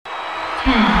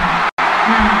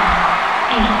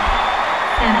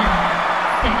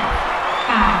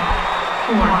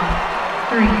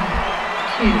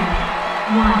two,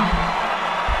 one.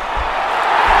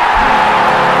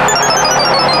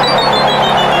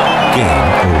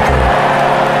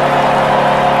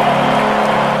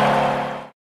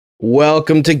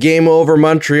 Welcome to Game Over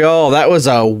Montreal. That was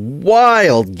a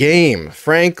wild game.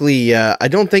 Frankly, I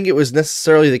don't think it was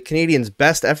necessarily the Canadiens'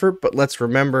 best effort, but let's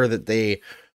remember that they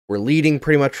were leading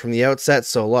pretty much from the outset,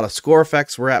 so a lot of score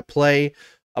effects were at play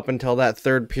up until that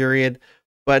third period.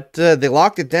 But they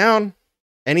locked it down.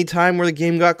 Anytime where the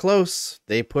game got close,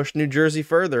 they pushed New Jersey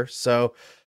further. So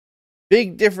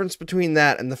big difference between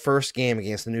that and the first game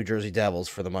against the New Jersey Devils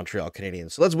for the Montreal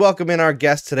Canadiens. So let's welcome in our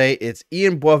guest today. It's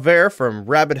Ian Boisvert from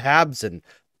Rabid Habs and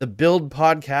the Build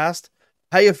podcast.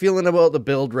 How you feeling about the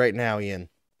Build right now, Ian?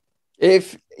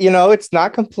 If it's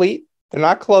not complete, they're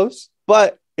not close,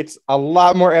 but it's a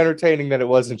lot more entertaining than it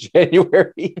was in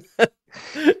January.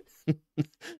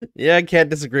 Yeah, I can't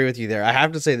disagree with you there. I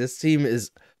have to say this team is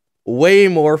way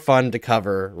more fun to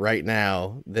cover right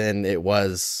now than it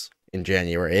was in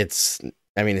January. It's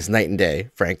night and day,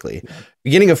 frankly.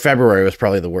 Beginning of February was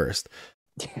probably the worst.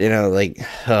 Right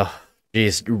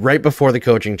before the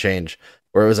coaching change,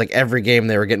 where it was like every game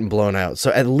they were getting blown out.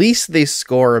 So at least they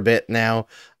score a bit now.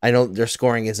 I know their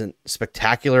scoring isn't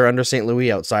spectacular under St.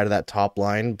 Louis outside of that top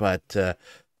line, but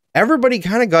everybody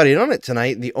kind of got in on it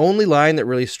tonight. The only line that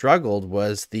really struggled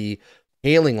was the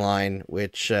Hailing line,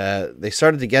 which they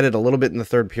started to get it a little bit in the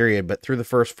third period, but through the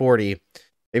first 40,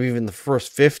 maybe even the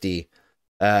first 50,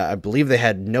 I believe they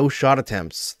had no shot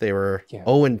attempts. They were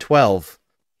 0-12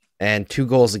 and 2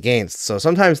 goals against. So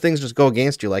sometimes things just go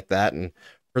against you like that. And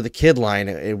for the kid line,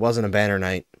 it wasn't a banner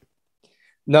night.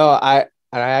 No, I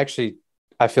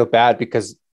feel bad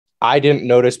because I didn't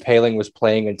notice Poehling was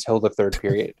playing until the third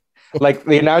period. Like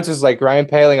the announcers, like Ryan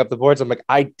Poehling up the boards. I'm like,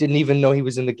 I didn't even know he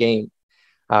was in the game.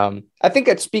 I think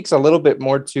it speaks a little bit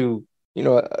more to,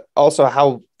 also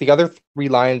how the other three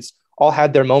lines all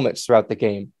had their moments throughout the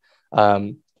game.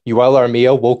 Yoel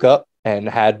Armia woke up and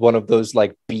had one of those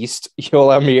like beast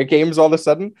Yoel Armia games all of a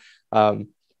sudden.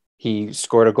 He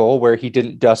scored a goal where he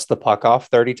didn't dust the puck off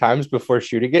 30 times before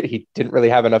shooting it. He didn't really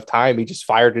have enough time. He just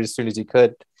fired it as soon as he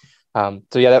could.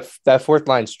 That fourth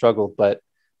line struggled, but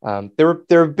there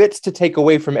were bits to take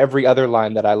away from every other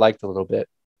line that I liked a little bit.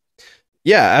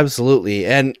 Yeah, absolutely.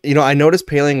 And, I noticed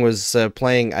Poehling was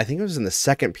playing, I think it was in the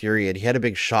second period. He had a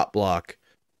big shot block.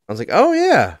 I was like, oh,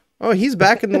 yeah. Oh, he's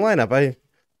back in the lineup.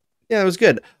 It was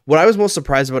good. What I was most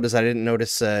surprised about is I didn't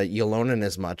notice Ylonen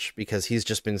as much because he's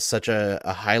just been such a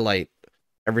highlight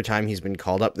every time he's been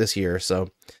called up this year. So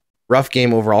rough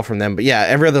game overall from them. But yeah,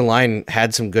 every other line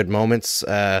had some good moments.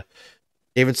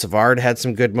 David Savard had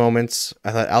some good moments.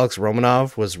 I thought Alex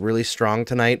Romanov was really strong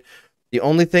tonight. The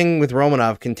only thing with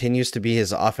Romanov continues to be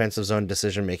his offensive zone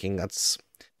decision-making. That's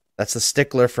the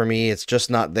stickler for me. It's just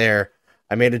not there.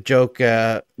 I made a joke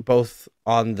both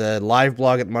on the live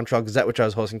blog at the Montreal Gazette, which I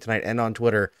was hosting tonight, and on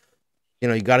Twitter.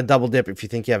 You got to double dip if you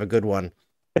think you have a good one.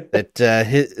 That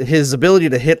his ability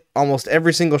to hit almost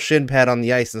every single shin pad on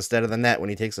the ice instead of the net when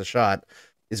he takes a shot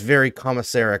is very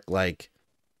Komisarek-like.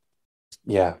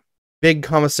 Yeah. Big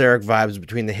Komisarek vibes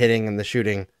between the hitting and the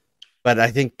shooting. But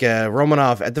I think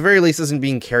Romanov, at the very least, isn't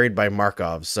being carried by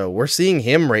Markov. So we're seeing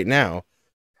him right now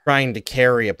trying to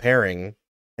carry a pairing,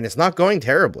 and it's not going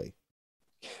terribly.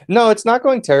 No, it's not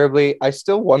going terribly. I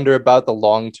still wonder about the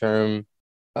long-term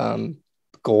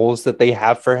goals that they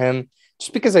have for him,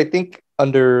 just because I think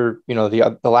under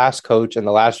the last coach and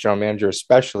the last general manager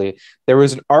especially, there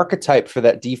was an archetype for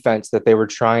that defense that they were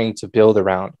trying to build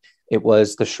around. It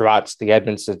was the Sherratts, the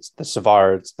Edmondsons, the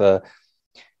Savards, the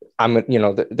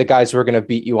guys who are going to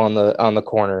beat you on the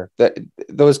corner,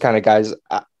 those kind of guys.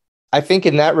 I think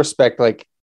in that respect, like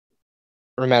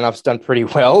Romanov's done pretty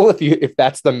well. If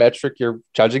that's the metric you're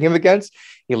judging him against,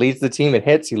 he leads the team in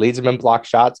hits. He leads them in block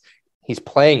shots. He's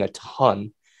playing a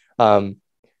ton. I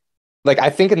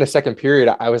think in the second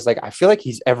period, I was like, I feel like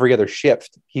he's every other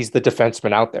shift. He's the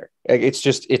defenseman out there. It's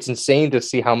insane to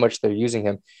see how much they're using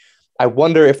him. I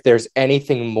wonder if there's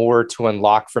anything more to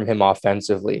unlock from him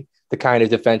offensively. The kind of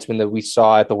defenseman that we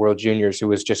saw at the World Juniors, who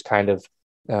was just kind of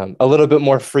a little bit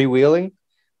more freewheeling.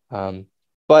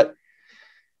 But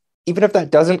even if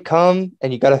that doesn't come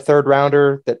and you got a third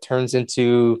rounder that turns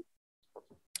into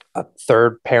a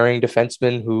third pairing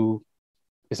defenseman who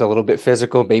is a little bit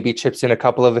physical, maybe chips in a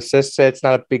couple of assists, it's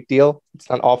not a big deal. It's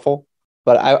not awful.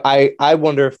 But I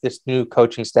wonder if this new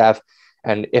coaching staff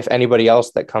and if anybody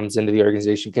else that comes into the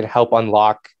organization can help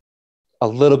unlock a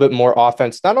little bit more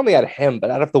offense, not only out of him, but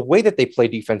out of the way that they play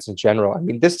defense in general. I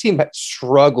mean, this team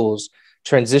struggles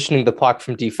transitioning the puck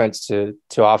from defense to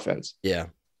offense. Yeah.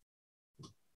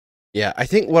 Yeah, I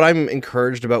think what I'm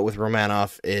encouraged about with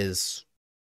Romanov is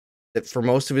that for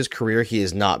most of his career, he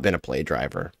has not been a play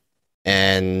driver.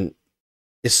 And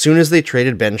as soon as they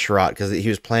traded Ben Sherratt, because he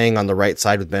was playing on the right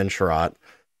side with Ben Sherratt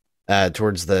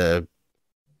towards the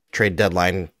trade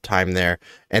deadline time there,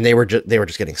 and they were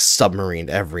just getting submarined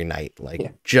every night,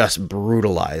 just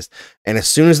brutalized. And as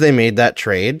soon as they made that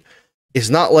trade, it's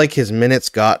not like his minutes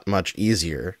got much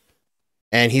easier,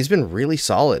 and he's been really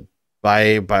solid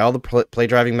by all the play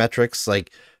driving metrics.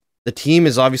 Like, the team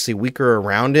is obviously weaker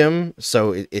around him,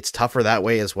 so it's tougher that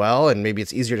way as well, and maybe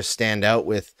it's easier to stand out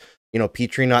with,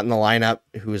 Petrie not in the lineup,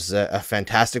 who's a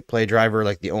fantastic play driver,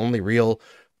 like the only real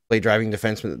play driving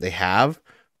defenseman that they have.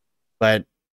 But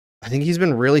I think he's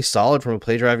been really solid from a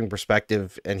play driving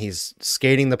perspective, and he's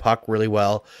skating the puck really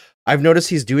well. I've noticed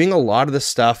he's doing a lot of the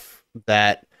stuff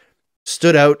that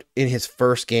stood out in his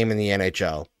first game in the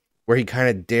NHL, where he kind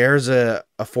of dares a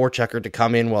forechecker to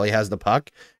come in while he has the puck,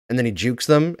 and then he jukes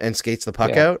them and skates the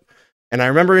puck out. And I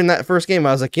remember in that first game,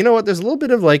 I was like, you know what? There's a little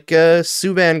bit of like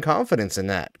Subban confidence in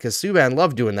that, because Subban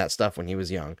loved doing that stuff when he was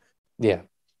young. Yeah.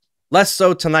 Less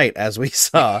so tonight, as we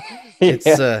saw. It's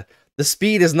the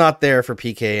speed is not there for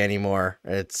PK anymore.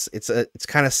 It's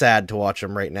kind of sad to watch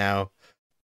him right now.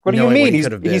 What do you mean?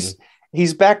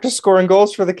 He's back to scoring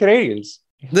goals for the Canadians.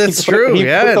 That's true.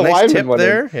 Yeah, nice tip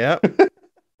there. Yeah.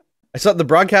 I saw the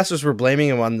broadcasters were blaming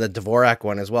him on the Dvorak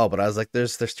one as well, but I was like,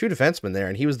 there's two defensemen there,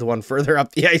 and he was the one further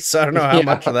up the ice. So I don't know how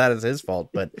much of that is his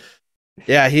fault, but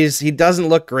yeah, he doesn't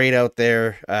look great out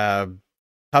there.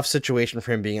 Tough situation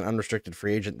for him being an unrestricted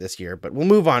free agent this year, but we'll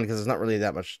move on because there's not really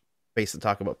that much space to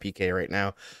talk about PK right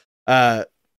now. So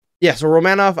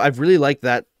Romanov, I've really liked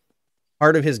that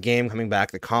part of his game coming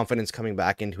back, the confidence coming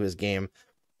back into his game.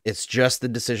 It's just the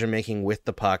decision making with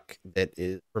the puck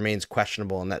that remains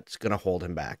questionable, and that's going to hold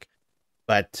him back.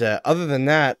 But other than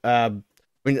that, I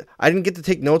didn't get to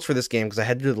take notes for this game because I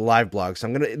had to do the live blog. So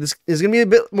this is gonna be a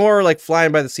bit more like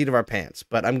flying by the seat of our pants.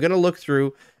 But I'm gonna look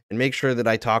through and make sure that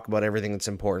I talk about everything that's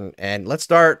important. And let's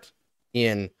start,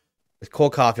 Ian, with Cole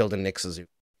Caulfield and Nick Suzuki,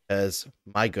 because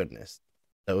my goodness,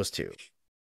 those two,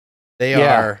 they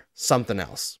are something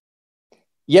else.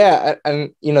 Yeah,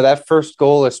 and that first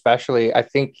goal especially, I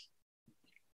think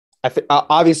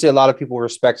obviously a lot of people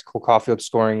respect Cole Caulfield's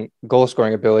goal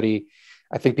scoring ability.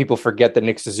 I think people forget that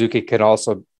Nick Suzuki can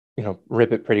also,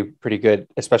 rip it pretty good,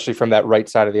 especially from that right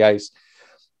side of the ice.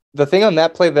 The thing on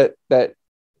that play that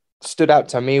stood out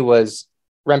to me was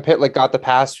Rem Pitlick got the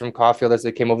pass from Caulfield as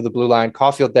they came over the blue line.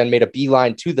 Caulfield then made a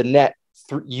beeline to the net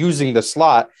using the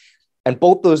slot, and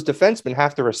both those defensemen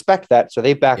have to respect that, so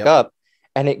they back up,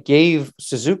 and it gave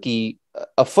Suzuki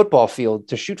a football field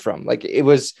to shoot from. Like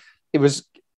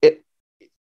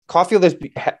Caulfield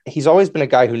he's always been a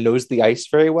guy who knows the ice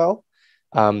very well.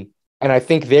 And I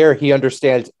think there he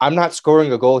understands, I'm not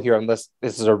scoring a goal here unless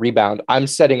this is a rebound. I'm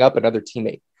setting up another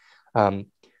teammate.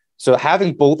 So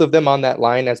having both of them on that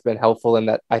line has been helpful in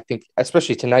that. I think,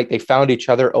 especially tonight, they found each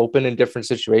other open in different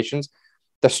situations.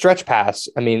 The stretch pass,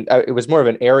 it was more of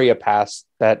an area pass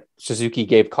that Suzuki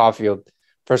gave Caulfield.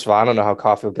 First of all, I don't know how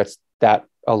Caulfield gets that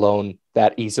alone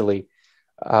that easily.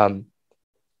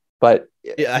 But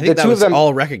yeah, I think that was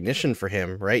all recognition for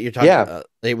him, right? You're talking.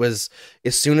 It was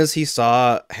as soon as he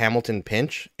saw Hamilton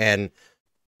pinch, and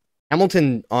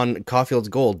Hamilton on Caulfield's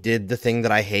goal did the thing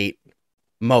that I hate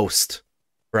most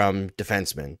from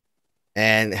defensemen.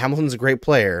 And Hamilton's a great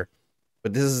player,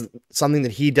 but this is something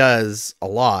that he does a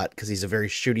lot because he's a very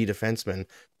shooty defenseman.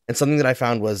 And something that I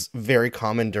found was very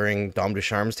common during Dom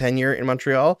Ducharme's tenure in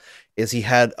Montreal is he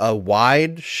had a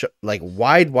wide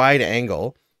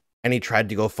angle, and he tried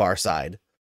to go far side.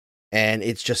 And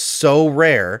it's just so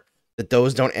rare that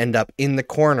those don't end up in the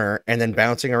corner and then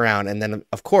bouncing around. And then,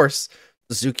 of course,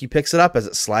 Suzuki picks it up as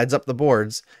it slides up the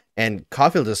boards. And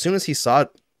Caulfield, as soon as he saw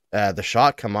the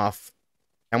shot come off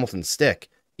Hamilton's stick,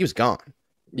 he was gone.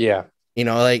 Yeah.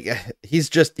 He's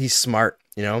smart,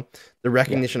 the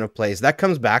recognition of plays. That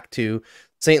comes back to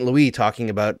St. Louis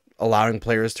talking about allowing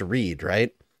players to read,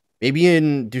 right? Maybe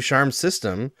in Ducharme's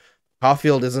system,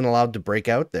 Caulfield isn't allowed to break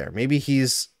out there. Maybe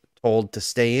he's told to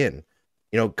stay in,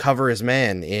 cover his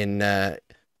man in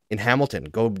Hamilton,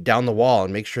 go down the wall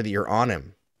and make sure that you're on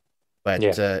him. But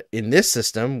in this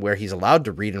system where he's allowed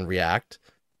to read and react,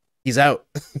 he's out.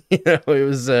 It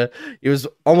was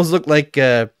almost looked like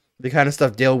the kind of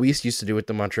stuff Dale Weiss used to do with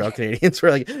the Montreal Canadiens,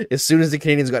 where like as soon as the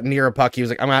Canadiens got near a puck, he was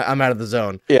like, I'm out of the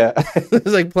zone. Yeah. It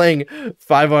was like playing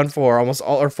 5-on-4 or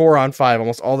 4-on-5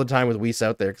 almost all the time with Weiss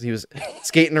out there because he was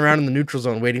skating around in the neutral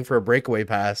zone waiting for a breakaway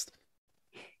pass.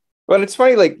 Well, it's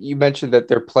funny, like you mentioned that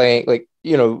they're playing,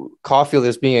 Caulfield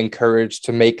is being encouraged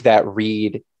to make that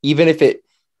read, even if it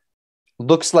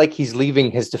looks like he's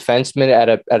leaving his defenseman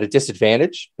at a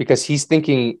disadvantage because he's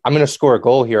thinking, I'm going to score a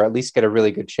goal here, at least get a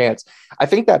really good chance. I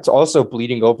think that's also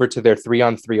bleeding over to their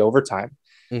 3-on-3 overtime.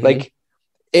 Mhm. Like,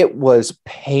 it was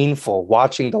painful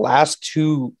watching the last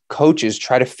two coaches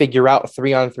try to figure out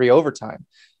 3-on-3 overtime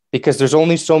because there's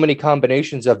only so many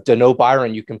combinations of Danault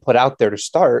Byron you can put out there to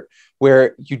start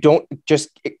where you don't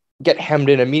just get hemmed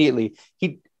in immediately.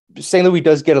 St. Louis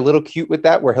does get a little cute with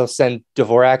that, where he'll send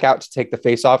Dvorak out to take the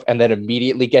face off and then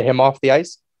immediately get him off the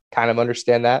ice. Kind of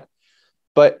understand that,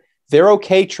 but they're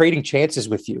okay trading chances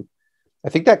with you. I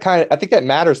think that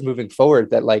matters moving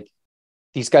forward. That like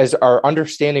these guys are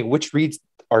understanding which reads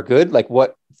are good. Like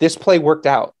what this play worked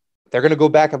out. They're going to go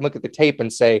back and look at the tape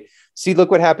and say, "See,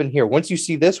 look what happened here. Once you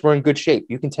see this, we're in good shape.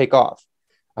 You can take off."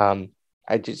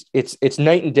 It's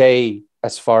night and day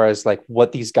as far as like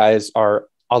what these guys are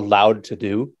allowed to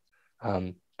do.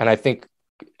 And I think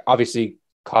obviously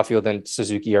Caulfield and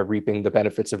Suzuki are reaping the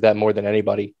benefits of that more than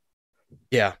anybody.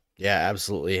 Yeah,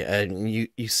 absolutely. And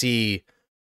you see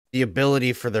the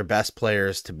ability for their best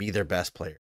players to be their best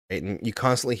player, right? And you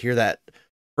constantly hear that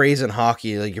phrase in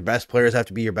hockey, like your best players have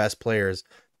to be your best players.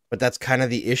 But that's kind of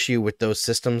the issue with those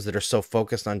systems that are so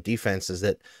focused on defense, is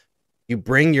that you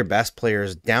bring your best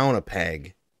players down a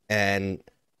peg, and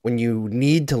when you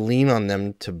need to lean on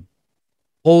them to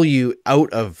pull you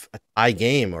out of a tie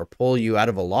game or pull you out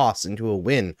of a loss into a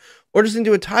win or just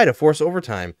into a tie to force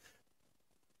overtime,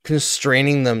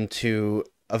 constraining them to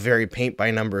a very paint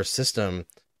by numbers system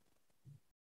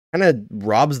kind of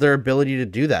robs their ability to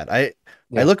do that. I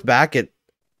look back at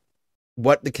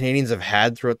what the Canadiens have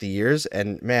had throughout the years,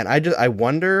 and man, I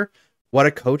wonder what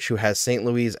a coach who has St.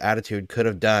 Louis' attitude could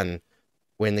have done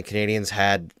when the Canadiens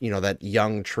had, that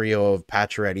young trio of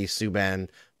Pacioretty, Subban,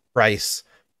 Price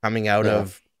coming out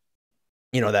of,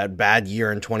 that bad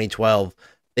year in 2012.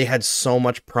 They had so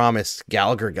much promise.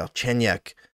 Gallagher,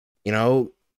 Galchenyuk,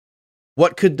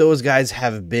 what could those guys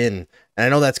have been? And I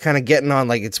know that's kind of getting on,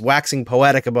 like it's waxing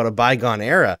poetic about a bygone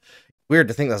era. Weird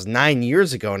to think that was 9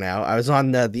 years ago now. I was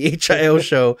on the HIO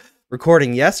show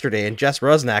recording yesterday, and Jess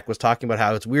Rusnak was talking about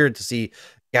how it's weird to see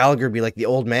Gallagher be like the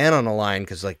old man on a line,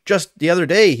 because like just the other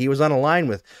day he was on a line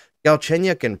with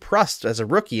Galchenyuk and Prust as a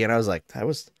rookie, and I was like, that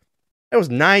was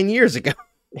 9 years ago.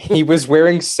 He was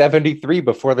wearing 73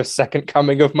 before the second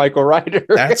coming of Michael Ryder.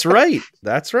 That's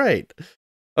right.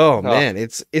 Oh man,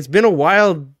 it's been a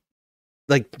wild,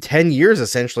 like 10 years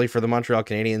essentially for the Montreal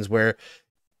Canadiens, where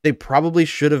they probably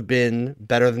should have been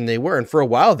better than they were, and for a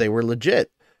while they were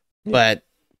legit. But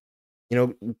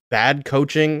bad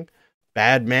coaching,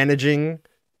 bad managing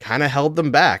kind of held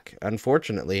them back,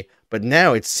 unfortunately. But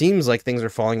now it seems like things are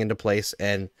falling into place,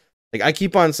 and like I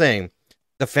keep on saying,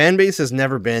 the fan base has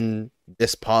never been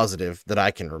this positive that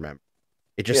I can remember.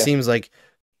 It just seems like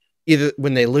either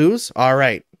when they lose, all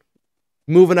right,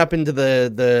 moving up into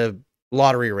the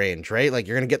lottery range, right? Like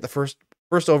you're going to get the first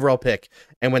overall pick.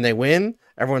 And when they win,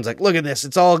 everyone's like, look at this.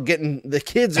 It's all the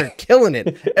kids are killing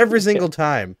it every single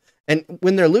time. And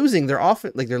when they're losing, they're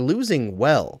often like, they're losing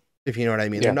well, if you know what I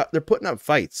mean. Yeah. They're putting up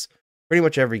fights pretty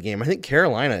much every game. I think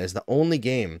Carolina is the only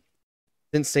game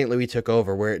since St. Louis took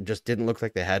over where it just didn't look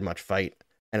like they had much fight.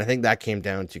 And I think that came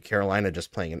down to Carolina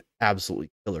just playing an absolutely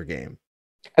killer game.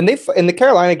 And in the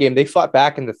Carolina game, they fought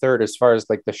back in the third as far as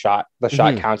like the shot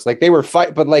counts. Like they were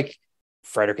fight, but like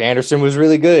Frederik Andersen was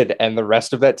really good, and the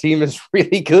rest of that team is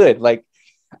really good. Like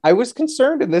I was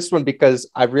concerned in this one because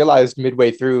I realized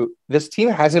midway through this team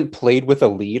hasn't played with a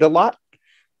lead a lot.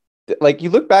 Like you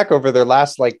look back over their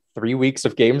last like 3 weeks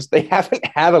of games, they haven't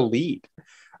had a lead.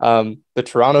 The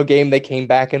Toronto game, they came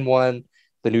back and won.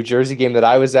 The New Jersey game that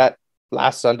I was at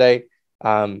last Sunday,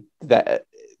 that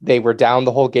they were down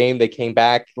the whole game. They came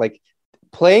back. Like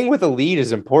playing with a lead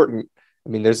is important. I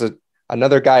mean, there's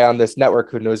another guy on this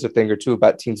network who knows a thing or two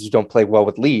about teams who don't play well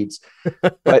with leads,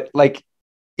 but like,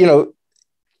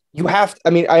 you have, I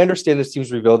mean, I understand this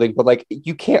team's rebuilding, but like,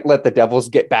 you can't let the Devils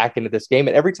get back into this game.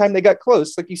 And every time they got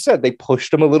close, like you said, they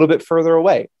pushed them a little bit further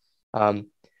away. The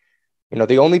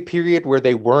only period where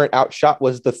they weren't outshot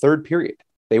was the third period.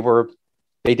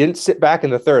 They didn't sit back in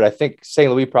the third. I think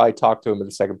St. Louis probably talked to him in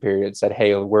the second period and said,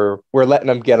 hey, we're letting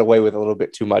them get away with a little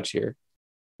bit too much here.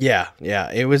 Yeah.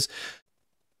 It was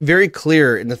very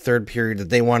clear in the third period that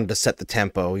they wanted to set the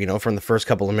tempo, from the first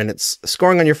couple of minutes.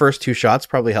 Scoring on your first two shots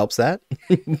probably helps that.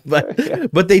 but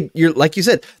you're like you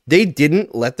said, they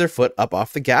didn't let their foot up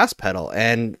off the gas pedal.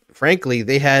 And frankly,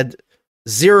 they had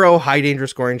 0 high danger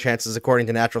scoring chances, according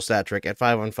to Natural Stat Trick, at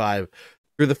 5-on-5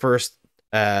 through the first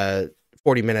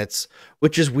 40 minutes,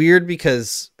 which is weird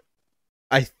because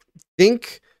I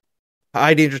think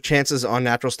high danger chances on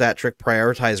Natural Stat Trick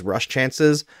prioritize rush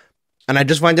chances. And I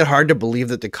just find it hard to believe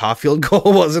that the Caulfield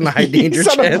goal wasn't a high danger He's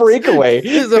on chance. a breakaway.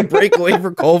 It was a breakaway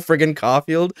for Cole friggin'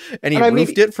 Caulfield, and he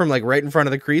roofed it from like right in front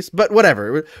of the crease. But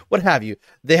whatever, what have you?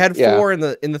 They had 4 in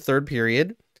the third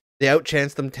period. They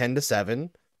outchanced them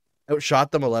 10-7,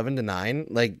 outshot them 11-9.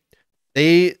 Like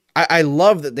I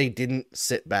love that they didn't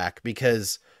sit back,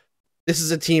 because this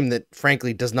is a team that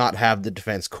frankly does not have the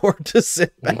defense core to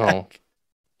sit back.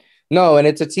 No, and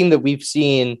it's a team that we've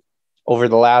seen over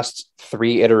the last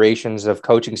 3 iterations of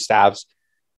coaching staffs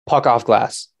puck off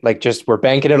glass. Like, just we're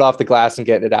banking it off the glass and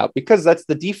getting it out, because that's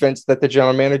the defense that the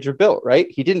general manager built, right?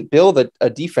 He didn't build a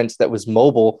defense that was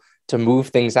mobile to move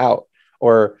things out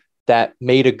or that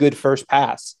made a good first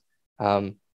pass.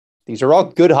 These are all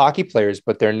good hockey players,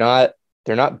 but they're not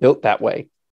built that way.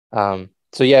 So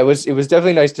yeah, it was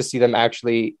definitely nice to see them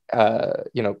actually,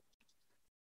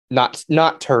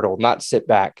 not turtle, not sit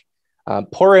back.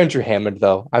 Poor Andrew Hammond,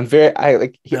 though. On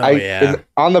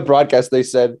the broadcast, they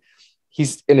said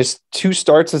he's in his 2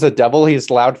 starts as a Devil, he's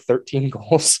allowed 13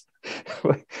 goals.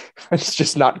 It's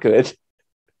just not good.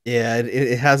 Yeah,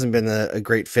 it hasn't been a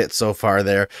great fit so far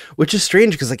there, which is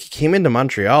strange, because like he came into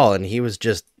Montreal and he was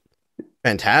just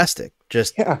fantastic.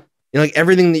 Just like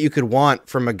everything that you could want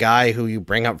from a guy who you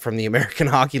bring up from the American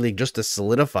Hockey League just to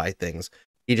solidify things.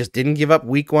 He just didn't give up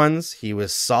weak ones. He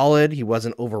was solid. He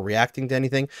wasn't overreacting to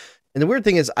anything. And the weird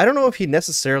thing is, I don't know if he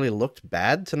necessarily looked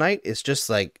bad tonight. It's just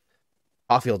like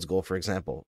Caulfield's goal, for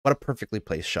example. What a perfectly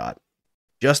placed shot.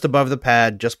 Just above the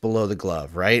pad, just below the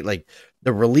glove, right? Like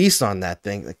the release on that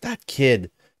thing, like that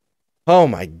kid. Oh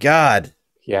my God.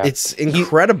 Yeah. It's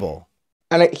incredible.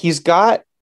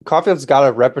 Caulfield's got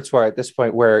a repertoire at this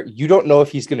point where you don't know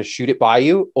if he's going to shoot it by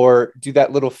you or do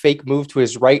that little fake move to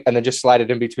his right and then just slide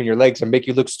it in between your legs and make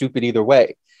you look stupid either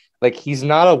way. Like, he's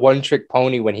not a one-trick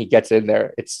pony when he gets in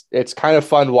there. It's kind of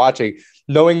fun watching,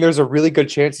 knowing there's a really good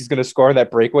chance he's going to score on that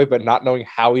breakaway, but not knowing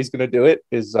how he's going to do it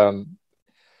is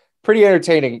pretty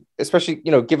entertaining, especially,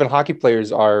 given hockey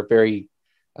players are very,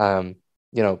 they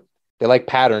like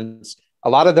patterns. A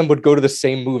lot of them would go to the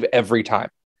same move every time.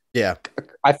 Yeah.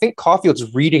 I think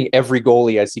Caulfield's reading every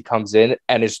goalie as he comes in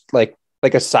and is like a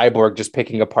cyborg, just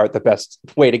picking apart the best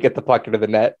way to get the puck into the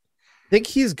net. I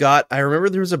think I remember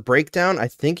there was a breakdown. I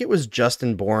think it was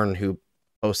Justin Bourne who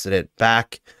posted it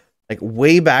back, like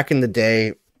way back in the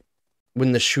day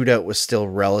when the shootout was still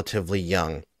relatively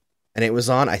young. And it was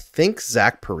on, I think,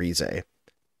 Zach Parise.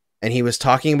 And he was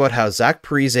talking about how Zach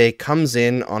Parise comes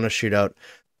in on a shootout,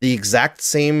 the exact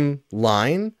same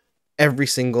line every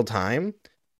single time.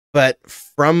 But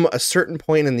from a certain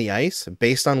point in the ice,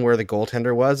 based on where the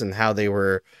goaltender was and how they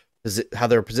were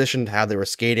positioned, how they were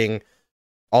skating,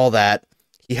 all that,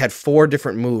 he had 4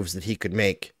 different moves that he could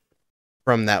make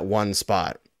from that one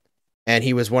spot. And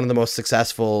he was one of the most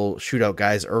successful shootout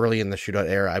guys early in the shootout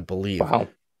era, I believe. Wow.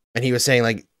 And he was saying,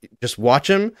 like, just watch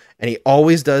him, and he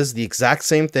always does the exact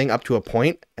same thing up to a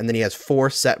point, and then he has 4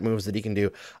 set moves that he can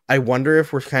do. I wonder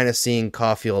if we're kind of seeing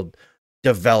Caulfield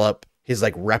develop his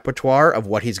like repertoire of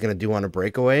what he's going to do on a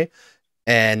breakaway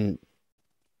and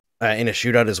in a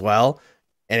shootout as well.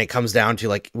 And it comes down to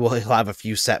like, well, he'll have a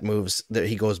few set moves that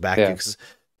he goes back to, because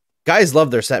guys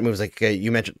love their set moves. Like you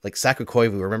mentioned, like Saku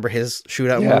Koivu, remember his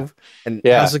shootout move and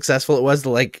how successful it was, the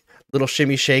like little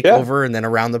shimmy shake over and then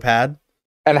around the pad.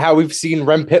 And how we've seen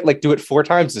Rem Pitlick do it 4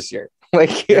 times this year.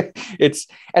 Like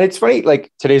it's funny, like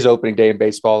today's opening day in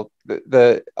baseball,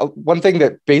 the one thing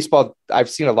that baseball I've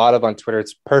seen a lot of on Twitter,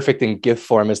 it's perfect in GIF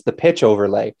form, is the pitch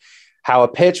overlay. How a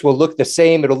pitch will look the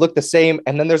same, it'll look the same,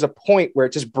 and then there's a point where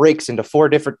it just breaks into 4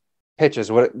 different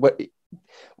pitches. What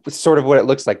sort of what it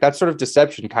looks like. That sort of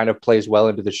deception kind of plays well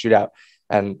into the shootout.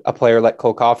 And a player like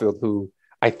Cole Caulfield, who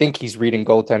I think he's reading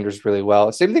goaltenders really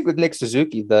well. Same thing with Nick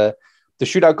Suzuki, the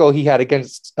shootout goal he had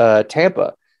against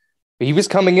Tampa. He was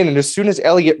coming in, and as soon as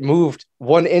Elliott moved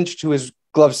 1 inch to his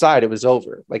glove side, it was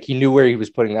over. Like, he knew where he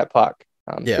was putting that puck.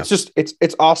 It's just,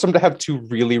 it's awesome to have 2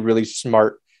 really, really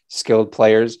smart, skilled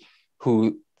players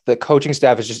who the coaching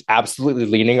staff is just absolutely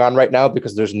leaning on right now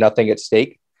because there's nothing at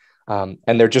stake. And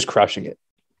they're just crushing it.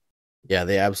 Yeah,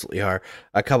 they absolutely are.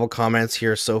 A couple comments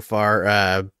here so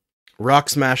far. Rock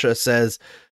Smasher says,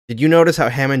 did you notice how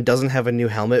Hammond doesn't have a new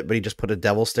helmet, but he just put a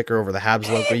devil sticker over the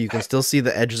Habs logo? You can still see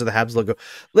the edges of the Habs logo.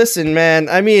 Listen, man,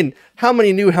 I mean, how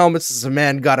many new helmets has a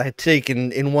man got to take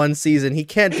in one season? He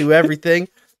can't do everything.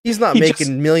 He's not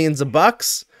making millions of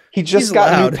bucks. He just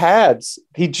got new pads.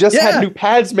 He just had new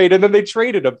pads made, and then they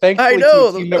traded him. Thankfully, to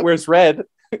a team that wears red.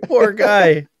 Poor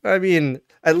guy. I mean,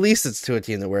 at least it's to a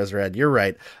team that wears red. You're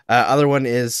right. Other one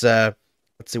is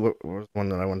let's see what was one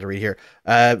that I wanted to read here.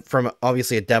 From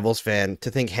obviously a Devils fan,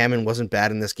 to think Hammond wasn't bad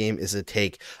in this game is a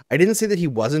take. I didn't say that he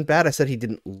wasn't bad. I said he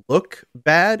didn't look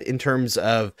bad in terms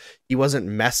of he wasn't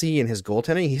messy in his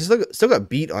goaltending. He still got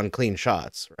beat on clean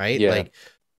shots, right? Yeah. Like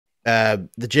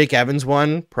the Jake Evans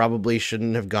one probably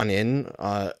shouldn't have gone in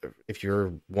if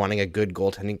you're wanting a good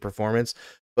goaltending performance.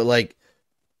 But like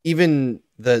even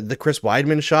the Chris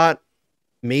Weidman shot,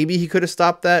 maybe he could have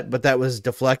stopped that, but that was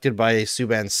deflected by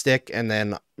Subban's stick and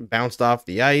then bounced off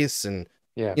the ice. And,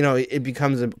 Yeah. it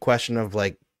becomes a question of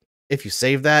like, if you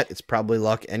save that, it's probably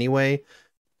luck anyway.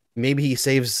 Maybe he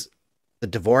saves the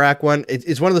Dvorak one.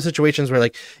 It's one of those situations where,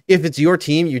 like, if it's your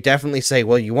team, you definitely say,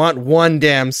 well, you want one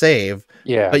damn save.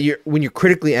 Yeah. But when you're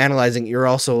critically analyzing, you're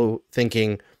also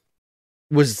thinking,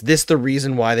 was this the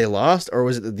reason why they lost? Or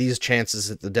was it that these chances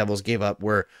that the Devils gave up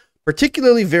were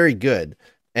particularly very good?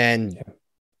 And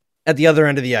at the other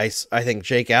end of the ice, I think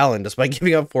Jake Allen, despite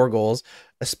giving up 4 goals,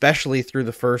 especially through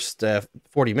the first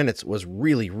 40 minutes, was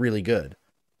really, really good.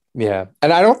 Yeah.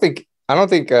 And I don't think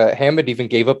Hammond even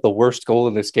gave up the worst goal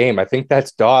in this game. I think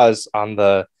that's Dawes on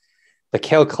the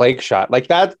Kale Clague shot. Like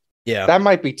that, Yeah. that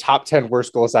might be top 10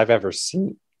 worst goals I've ever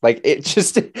seen. Like it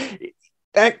just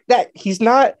that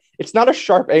it's not a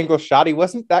sharp angle shot. He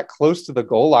wasn't that close to the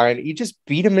goal line. He just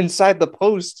beat him inside the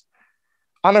post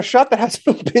on a shot that has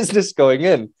no business going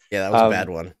in. Yeah, that was a bad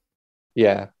one.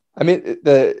 Yeah. I mean,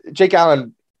 the Jake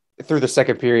Allen through the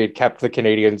second period kept the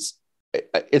Canadians.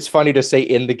 It's funny to say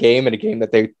in the game, in a game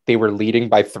that they were leading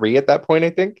by 3 at that point, I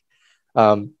think.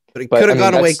 But it could have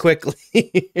gone away quickly.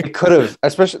 It could have,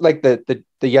 especially like the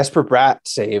Jesper Bratt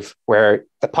save where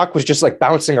the puck was just like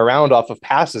bouncing around off of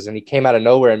passes and he came out of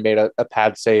nowhere and made a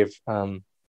pad save.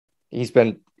 Allen's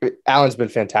been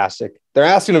fantastic. They're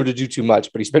asking him to do too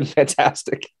much, but he's been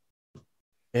fantastic.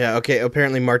 Yeah, okay.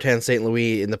 Apparently, Martin St.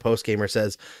 Louis in the postgamer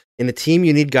says, in a team,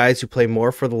 you need guys who play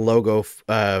more for the logo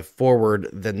forward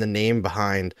than the name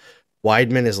behind.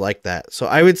 Weidman is like that. So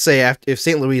I would say if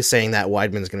St. Louis is saying that,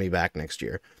 Weidman's going to be back next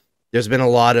year. There's been a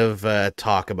lot of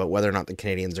talk about whether or not the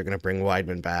Canadians are going to bring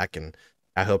Weidman back, and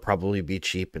he'll probably be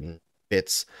cheap and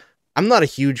fits. I'm not a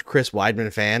huge Chris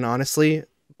Weidman fan, honestly,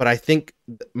 but I think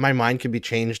my mind could be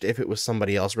changed if it was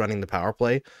somebody else running the power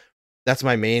play. That's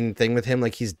my main thing with him.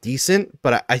 Like, he's decent,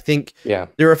 but I think there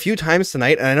were a few times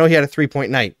tonight, and I know he had a 3-point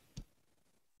night.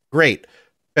 Great.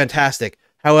 Fantastic.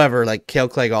 However, like, Kale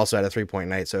Clague also had a 3-point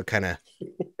night, so it kind of,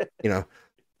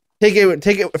 take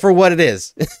it for what it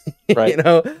is, Right.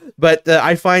 But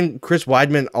I find Chris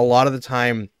Weidman a lot of the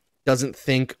time doesn't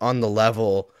think on the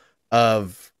level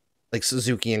of like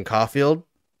Suzuki and Caulfield.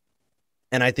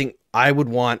 And I think I would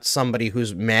want somebody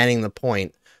who's manning the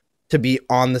point to be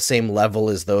on the same level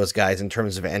as those guys in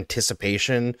terms of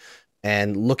anticipation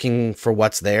and looking for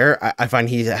what's there. I find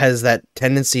he has that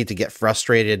tendency to get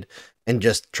frustrated and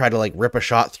just try to like rip a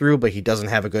shot through, but he doesn't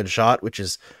have a good shot, which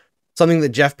is something that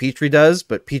Jeff Petrie does,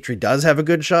 but Petrie does have a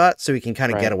good shot, so he can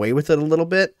kind of get away with it a little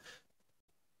bit.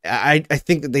 I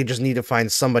think that they just need to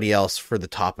find somebody else for the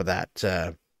top unit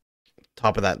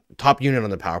on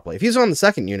the power play. If he's on the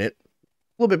second unit,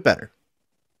 a little bit better.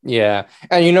 Yeah.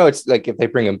 And it's like if they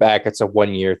bring him back, it's a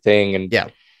 1-year thing. And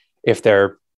if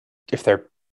they're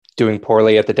doing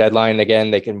poorly at the deadline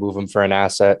again, they can move him for an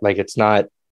asset. Like it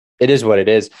is what it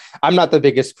is. I'm not the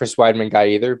biggest Chris Weidman guy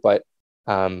either, but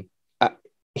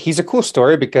he's a cool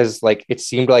story because like it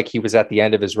seemed like he was at the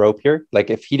end of his rope here. Like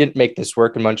if he didn't make this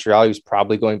work in Montreal, he was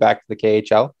probably going back to the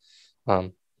KHL.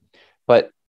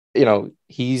 But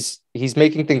he's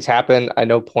making things happen. I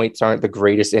know points aren't the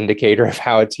greatest indicator of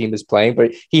how a team is playing,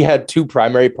 but he had 2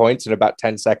 primary points in about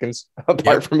 10 seconds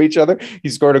apart from each other. He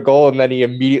scored a goal and then he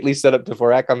immediately set up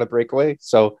Dvorak on the breakaway.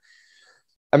 So,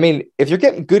 I mean, if you're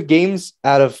getting good games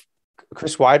out of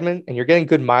Chris Weidman and you're getting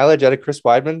good mileage out of Chris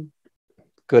Weidman,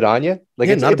 good on you. Like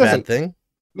it's not a bad thing.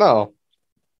 No.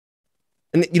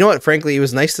 And you know what? Frankly, it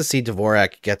was nice to see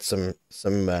Dvorak get some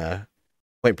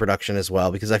point production as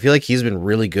well, because I feel like he's been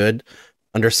really good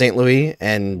under St. Louis,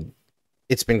 and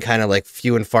it's been kind of like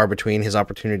few and far between his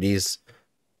opportunities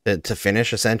to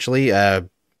finish, essentially. I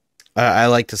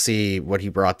like to see what he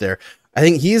brought there. I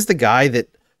think he's the guy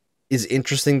that is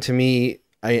interesting to me.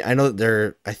 I know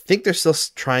that I think they're still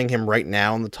trying him right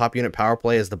now on the top unit power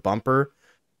play as the bumper.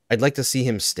 I'd like to see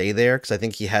him stay there because I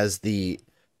think he has the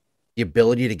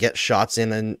ability to get shots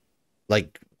in and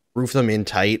like roof them in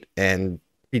tight and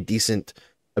pretty decent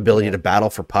ability to battle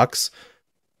for pucks.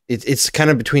 It's kind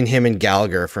of between him and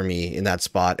Gallagher for me in that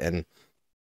spot, and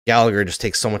Gallagher just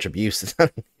takes so much abuse. I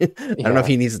don't know if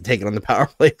he needs to take it on the power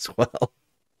play as well.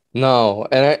 No,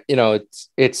 and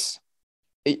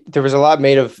there was a lot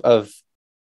made of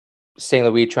St.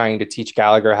 Louis trying to teach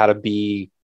Gallagher how to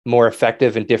be more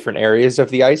effective in different areas of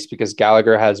the ice because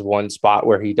Gallagher has one spot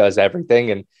where he does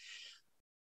everything. And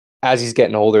as he's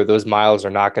getting older, those miles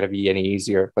are not going to be any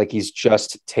easier. Like he's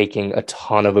just taking a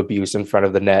ton of abuse in front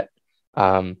of the net.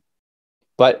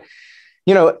 But,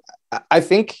 you know, I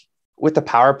think with the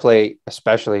power play,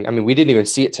 especially, I mean, we didn't even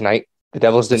see it tonight. The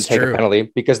Devils didn't take a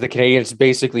penalty because the Canadians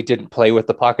basically didn't play with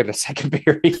the puck in the second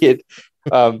period.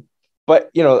 But,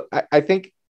 you know, I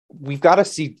think we've got to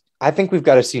see,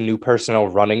 new personnel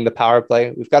running the power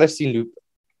play. We've got to see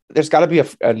there's got to be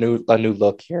a new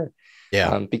look here.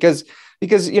 Yeah. Because,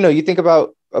 you know, you think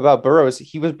about Burroughs,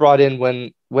 he was brought in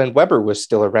when Weber was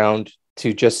still around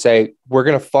to just say, we're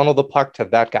going to funnel the puck to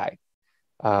that guy.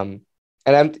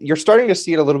 And you're starting to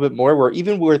see it a little bit more where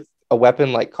even with a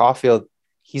weapon like Caulfield,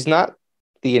 he's not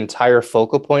the entire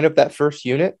focal point of that first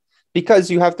unit because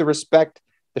you have to respect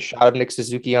the shot of Nick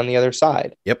Suzuki on the other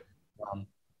side. Yep.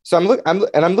 So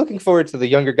I'm looking forward to the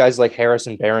younger guys like Harris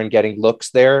and Barron getting looks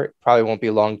there. Probably won't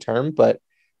be long term, but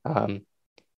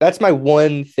that's my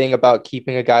one thing about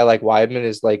keeping a guy like Wideman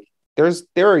is like there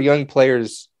are young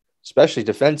players, especially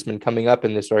defensemen, coming up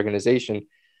in this organization.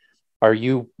 Are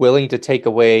you willing to take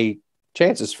away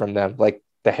chances from them, like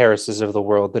the Harrises of the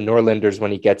world, the Norlinders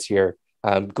when he gets here?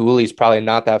 Gooley's probably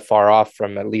not that far off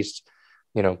from at least,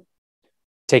 you know,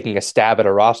 taking a stab at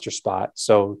a roster spot.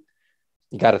 So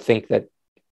you got to think that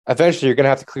eventually you're going to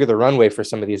have to clear the runway for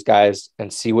some of these guys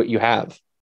and see what you have.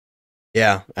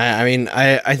 Yeah. I mean,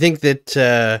 I think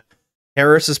that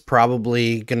Harris is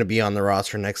probably going to be on the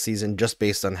roster next season just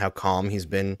based on how calm he's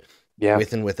been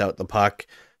with and without the puck.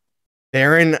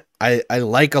 Barron, I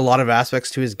like a lot of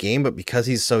aspects to his game, but because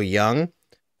he's so young,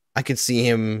 I could see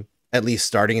him at least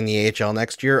starting in the AHL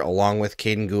next year, along with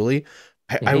Caden Gooley.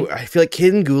 I feel like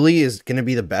Caden Gooley is going to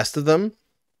be the best of them.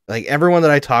 Like everyone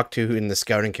that I talk to in the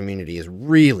scouting community is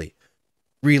really,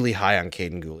 really high on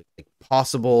Caden Gooley. Like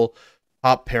possible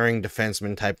top pairing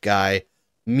defenseman type guy,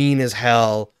 mean as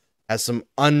hell, has some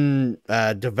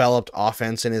undeveloped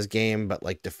offense in his game, but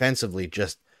like defensively,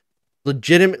 just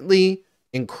legitimately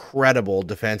incredible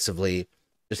defensively.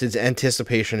 Just his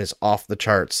anticipation is off the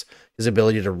charts. His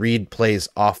ability to read plays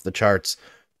off the charts.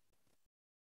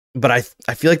 But I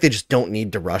feel like they just don't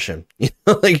need to rush him. You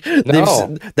know, like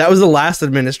that was the last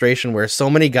administration where so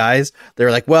many guys,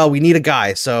 they're like, well, we need a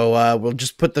guy, so we'll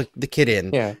just put the kid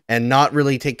in and not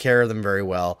really take care of them very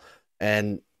well.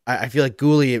 And I feel like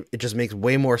Gooley, it just makes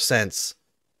way more sense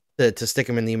to stick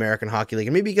him in the American Hockey League.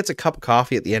 And maybe he gets a cup of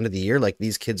coffee at the end of the year like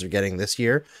these kids are getting this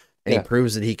year. And he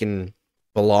proves that he can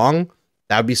belong.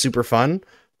 That would be super fun.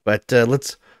 But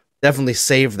let's definitely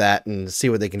save that and see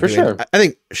what they can do. Sure. I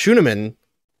think Schooneman,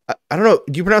 I don't know.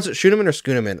 Do you pronounce it Schooneman or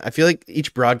Schooneman? I feel like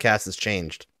each broadcast has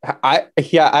changed. I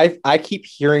keep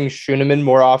hearing Schooneman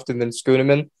more often than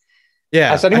Schooneman.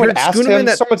 Yeah. Has anyone asked him?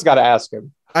 Someone's got to ask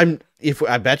him.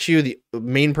 I bet you the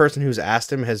main person who's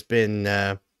asked him has been,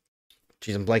 I'm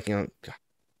blanking on.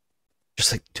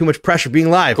 Just like too much pressure being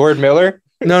live. Gord Miller?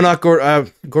 No, not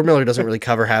Gord. Gord Miller doesn't really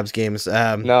cover Habs games.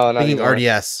 No, not anymore.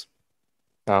 RDS.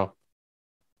 Oh.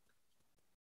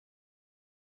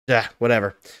 Yeah,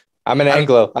 whatever. I'm an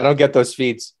Anglo. I don't get those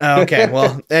feeds. Okay,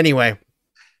 well, anyway.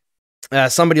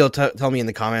 Somebody will tell me in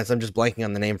the comments. I'm just blanking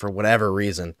on the name for whatever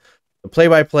reason. The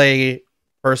play-by-play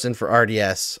person for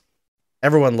RDS.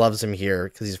 Everyone loves him here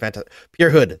because he's fantastic. Pierre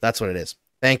Hood, that's what it is.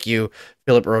 Thank you,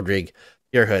 Philip Rodrigue.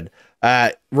 Pierre Hood.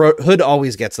 Hood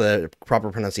always gets the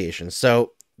proper pronunciation.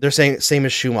 So they're saying same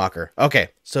as Schumacher. Okay,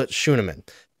 so it's Schooneman.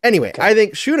 Anyway, okay. I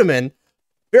think Schooneman,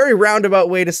 very roundabout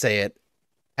way to say it,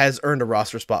 has earned a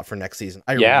roster spot for next season.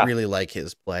 I really like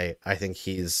his play. I think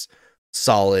he's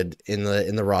solid in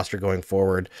the roster going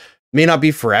forward. May not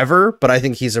be forever, but I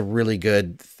think he's a really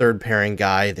good third pairing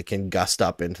guy that can gust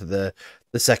up into the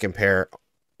second pair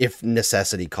if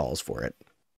necessity calls for it.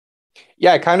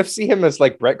 Yeah, I kind of see him as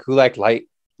like Brett Kulak light.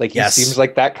 Like he seems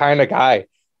like that kind of guy.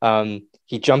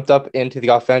 He jumped up into the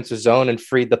offensive zone and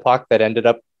freed the puck that ended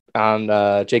up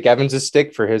on Jake Evans'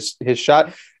 stick for his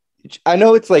shot. I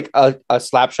know it's like a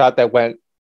slap shot that went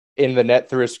in the net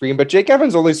through a screen, but Jake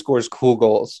Evans only scores cool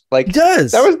goals. Like he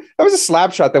does. That was a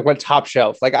slap shot that went top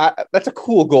shelf. Like that's a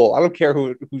cool goal. I don't care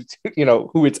who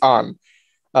it's on.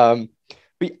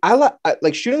 But I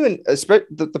like Schooneman.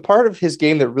 The part of his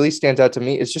game that really stands out to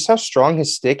me is just how strong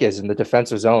his stick is in the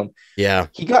defensive zone. Yeah,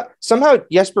 somehow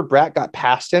Jesper Bratt got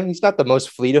past him. He's not the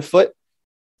most fleet of foot,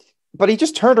 but he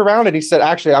just turned around and he said,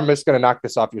 "Actually, I'm just going to knock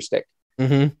this off your stick."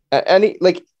 Mm-hmm.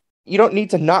 And you don't need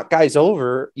to knock guys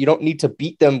over. You don't need to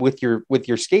beat them with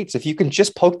your skates. If you can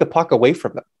just poke the puck away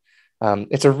from them,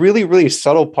 it's a really, really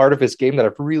subtle part of his game that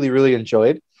I've really, really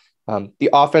enjoyed. The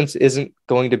offense isn't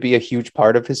going to be a huge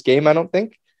part of his game, I don't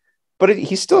think, but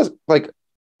he still is like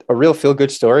a real feel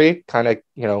good story, kind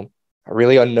of,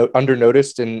 really under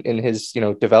noticed in his,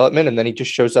 development. And then he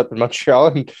just shows up in Montreal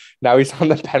and now he's on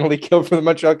the penalty kill for the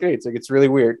Montreal Canadiens. Like, it's really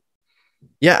weird.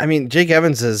 Yeah, I mean, Jake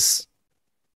Evans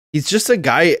he's just a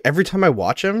guy, every time I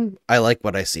watch him, I like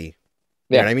what I see.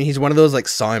 You know what I mean? He's one of those like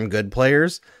saw him good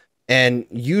players. And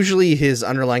usually his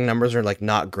underlying numbers are like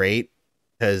not great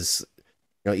because,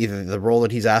 either the role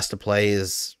that he's asked to play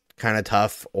is kind of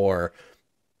tough, or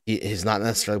he's not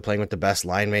necessarily playing with the best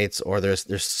line mates, or there's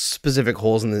specific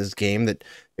holes in this game that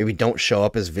maybe don't show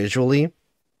up as visually.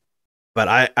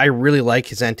 But I really like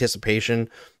his anticipation,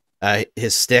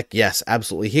 his stick. Yes,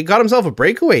 absolutely. He got himself a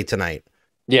breakaway tonight.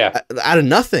 Yeah. Out of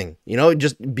nothing,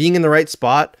 just being in the right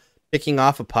spot, picking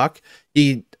off a puck.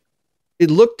 It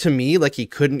looked to me like he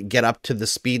couldn't get up to the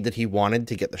speed that he wanted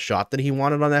to get the shot that he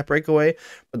wanted on that breakaway.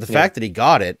 But the fact that he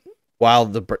got it while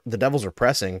the Devils are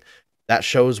pressing, that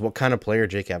shows what kind of player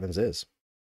Jake Evans is.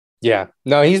 Yeah,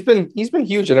 no, he's been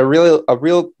huge and a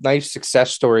real nice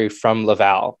success story from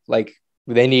Laval. Like,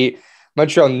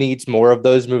 Montreal needs more of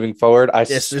those moving forward.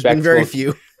 There's been very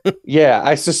few. Yeah,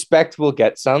 I suspect we'll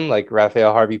get some. Like,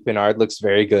 Raphael Harvey-Pinard looks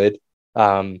very good.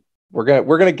 We're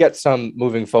gonna get some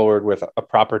moving forward with a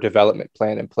proper development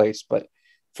plan in place. But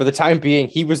for the time being,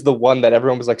 he was the one that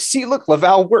everyone was like, "See, look,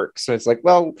 Laval works." And it's like,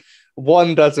 well,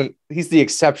 one doesn't. He's the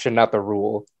exception, not the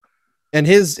rule. And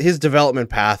his development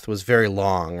path was very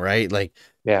long, right? Like,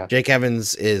 yeah, Jake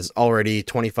Evans is already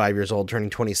 25 years old, turning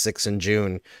 26 in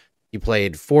June. He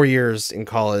played 4 years in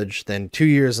college, then 2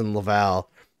 years in Laval.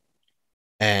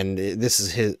 And this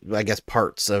is his, I guess,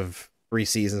 parts of 3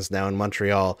 seasons now in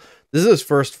Montreal. This is his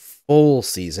first full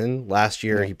season. Last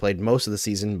year, he played most of the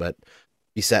season, but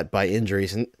beset by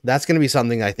injuries. And that's going to be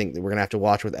something I think that we're going to have to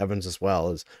watch with Evans as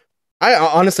well. Is I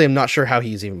honestly am not sure how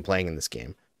he's even playing in this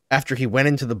game. After he went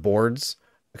into the boards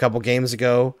a couple games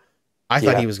ago, I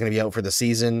thought he was going to be out for the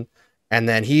season. And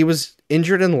then he was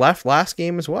injured and left last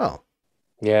game as well.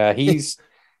 Yeah, he's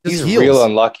real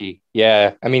unlucky.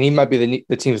 Yeah, I mean, he might be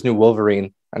the team's new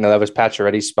Wolverine. I know that was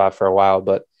Pacioretty's spot for a while,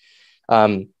 but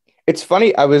it's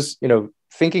funny. I was,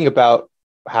 thinking about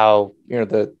how,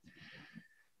 the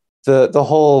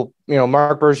whole,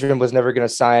 Marc Bergevin was never going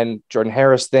to sign Jordan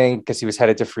Harris thing because he was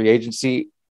headed to free agency.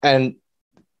 And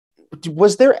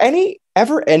was there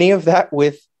ever any of that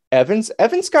with Evans?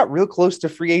 Evans got real close to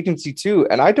free agency too.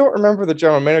 And I don't remember the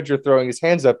general manager throwing his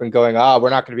hands up and going, we're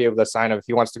not going to be able to sign him. If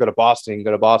he wants to go to Boston, he can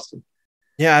go to Boston.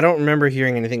 Yeah, I don't remember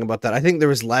hearing anything about that. I think there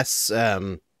was less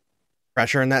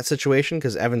pressure in that situation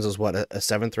because Evans was a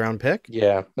 7th round pick.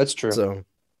 Yeah, that's true. So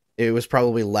it was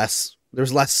probably less.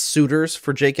 There's less suitors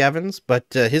for Jake Evans, but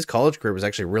his college career was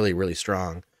actually really, really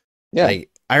strong. Yeah.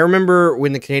 I remember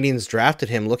when the Canadiens drafted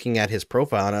him, looking at his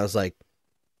profile, and I was like,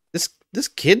 this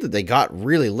kid that they got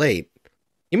really late,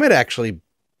 he might actually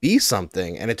be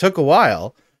something. And it took a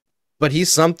while, but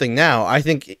he's something now. I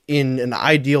think in an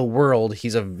ideal world,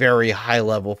 he's a very high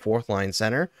level 4th line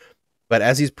center. But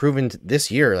as he's proven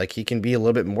this year, like, he can be a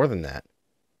little bit more than that.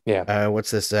 Yeah.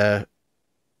 What's this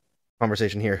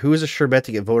conversation here? Who is a sure bet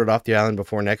to get voted off the island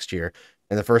before next year?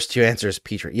 And the first 2 answers,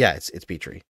 Petry. Yeah, it's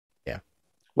Petry. Yeah.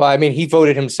 Well, I mean, he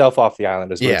voted himself off the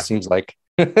island, is what it seems like.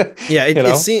 Yeah,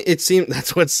 it seemed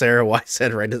that's what Sarah Weiss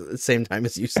said right at the same time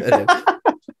as you said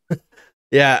it.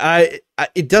 Yeah,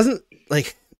 it doesn't,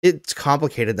 like, it's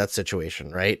complicated, that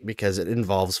situation, right? Because it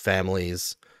involves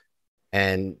families,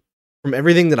 and from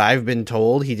everything that I've been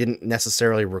told, he didn't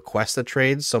necessarily request a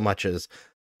trade so much as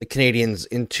the Canadiens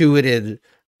intuited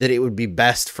that it would be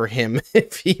best for him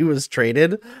if he was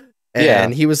traded.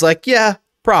 And he was like, yeah,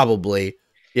 probably.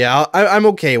 Yeah, I'm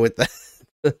okay with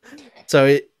that.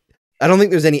 So I don't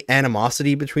think there's any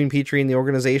animosity between Petry and the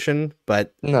organization,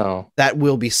 but no, that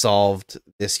will be solved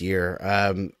this year.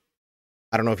 I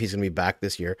don't know if he's going to be back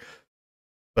this year,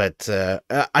 but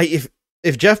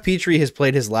if Jeff Petry has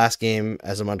played his last game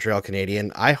as a Montreal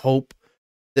Canadien, I hope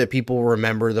that people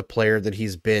remember the player that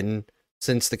he's been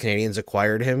since the Canadiens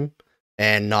acquired him,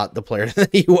 and not the player that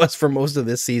he was for most of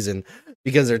this season,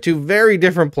 because they're 2 very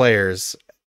different players.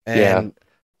 And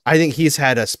I think he's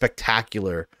had a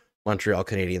spectacular Montreal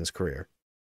Canadiens career.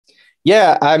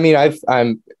 Yeah, I mean,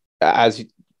 I'm as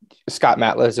Scott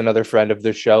Matla is another friend of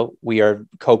the show. We are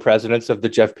co-presidents of the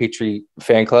Jeff Petry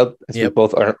fan club. We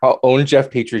both own Jeff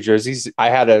Petry jerseys.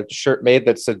 I had a shirt made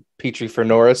that said Petry for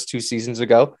Norris 2 seasons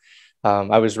ago.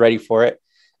 I was ready for it.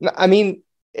 I mean,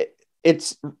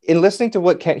 it's in listening to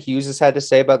what Kent Hughes has had to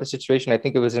say about the situation. I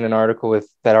think it was in an article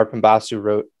that Arpon Basu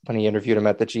wrote when he interviewed him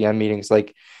at the GM meetings.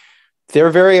 Like,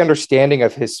 they're very understanding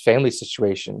of his family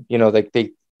situation. Like,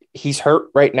 he's hurt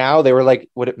right now. They were like,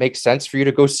 would it make sense for you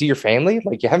to go see your family?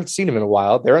 Like, you haven't seen him in a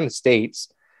while. They're in the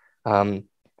States.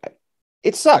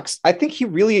 it sucks. I think he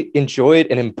really enjoyed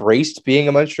and embraced being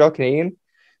a Montreal Canadian.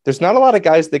 There's not a lot of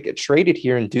guys that get traded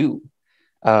here and do,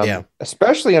 Yeah.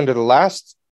 especially under the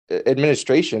last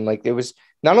administration. Like it was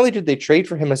not only did they trade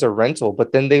for him as a rental,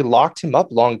 but then they locked him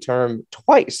up long term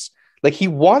twice. Like he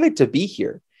wanted to be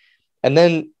here. And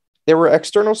then there were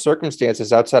external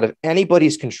circumstances outside of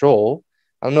anybody's control.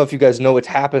 I don't know if you guys know what's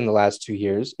happened the last 2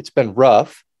 years. It's been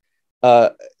rough.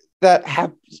 That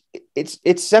have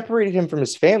it's separated him from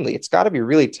his family. It's got to be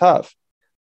really tough.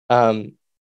 You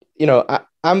know,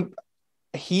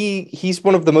 he's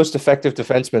one of the most effective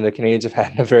defensemen the Canadians have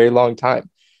had in a very long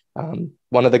time.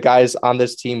 One of the guys on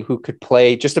this team who could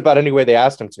play just about any way they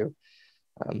asked him to.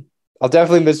 I'll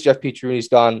definitely miss Jeff Petrie when he's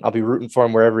gone. I'll be rooting for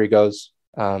him wherever he goes.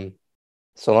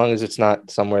 So long as it's not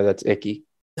somewhere that's icky.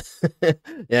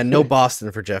 Yeah, no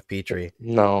Boston for Jeff Petrie.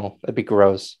 No, that'd be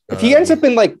gross. If he ends up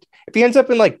in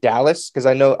like Dallas, because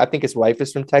I think his wife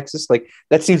is from Texas, like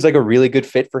that seems like a really good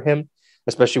fit for him,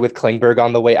 especially with Klingberg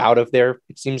on the way out of there.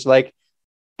 It seems like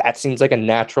that seems like a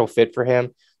natural fit for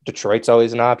him. Detroit's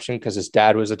always an option because his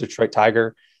dad was a Detroit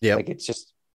Tiger. Yeah, like it's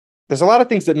just there's a lot of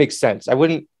things that make sense. I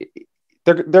wouldn't.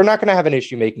 They're not going to have an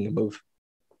issue making a move.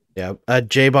 Yeah.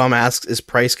 J-Bomb asks, is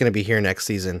Price going to be here next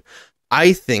season?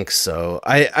 I think so.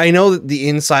 I know that the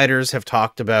insiders have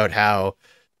talked about how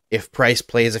if Price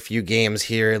plays a few games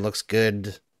here, it looks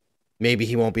good. Maybe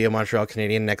he won't be a Montreal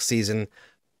Canadian next season.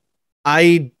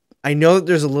 I know that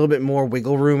there's a little bit more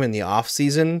wiggle room in the off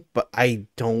season, but I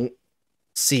don't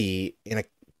see in a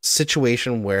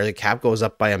situation where the cap goes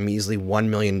up by a measly $1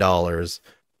 million,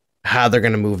 how they're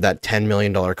going to move that $10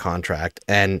 million contract.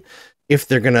 And if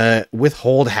they're going to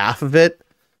withhold half of it,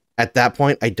 at that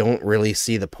point, I don't really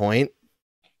see the point.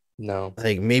 No.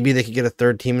 Like maybe they could get a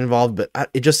third team involved, but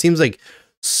it just seems like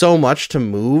so much to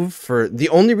move for. The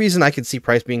only reason I could see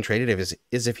Price being traded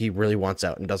is if he really wants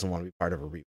out and doesn't want to be part of a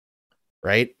rebuild,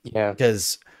 right? Yeah.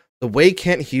 Because the way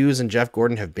Kent Hughes and Jeff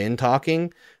Gordon have been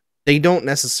talking, they don't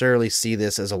necessarily see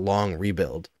this as a long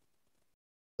rebuild.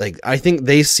 Like I think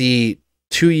they see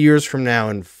 2 years from now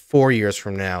and 4 years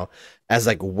from now as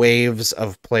like waves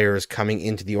of players coming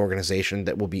into the organization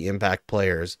that will be impact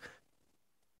players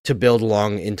to build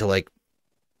along into like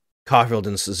Caulfield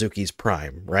and Suzuki's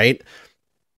prime, right?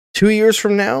 2 years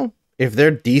from now, if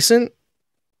they're decent,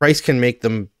 Price can make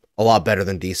them a lot better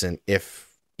than decent if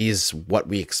he's what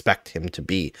we expect him to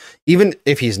be. Even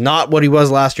if he's not what he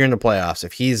was last year in the playoffs,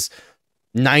 if he's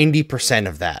 90%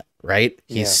 of that, right?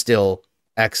 He's still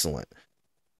excellent.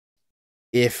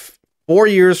 If 4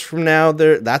 years from now,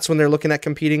 that's when they're looking at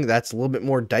competing, that's a little bit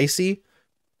more dicey,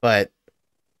 but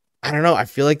I don't know. I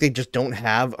feel like they just don't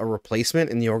have a replacement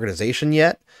in the organization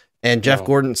yet. And Jeff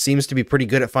Gordon seems to be pretty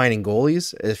good at finding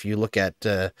goalies if you look at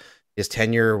his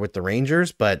tenure with the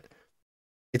Rangers, but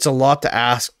it's a lot to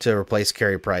ask to replace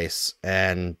Carey Price.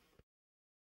 And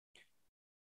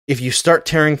if you start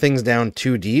tearing things down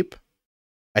too deep,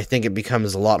 I think it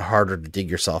becomes a lot harder to dig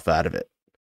yourself out of it,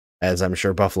 as I'm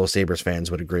sure Buffalo Sabres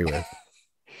fans would agree with.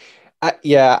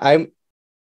 I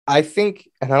think,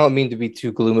 and I don't mean to be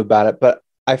too gloom about it, but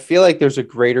I feel like there's a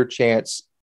greater chance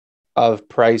of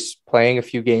Price playing a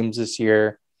few games this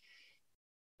year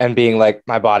and being like,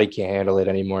 my body can't handle it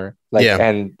anymore. Like,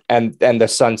 and the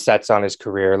sun sets on his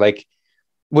career, like,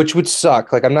 which would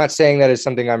suck. Like, I'm not saying that is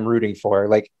something I'm rooting for.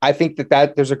 Like, I think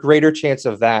that there's a greater chance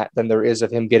of that than there is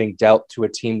of him getting dealt to a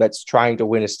team that's trying to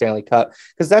win a Stanley Cup,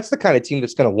 because that's the kind of team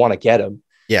that's going to want to get him.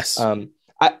 Yes.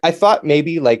 I thought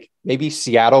maybe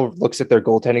Seattle looks at their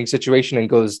goaltending situation and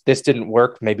goes, this didn't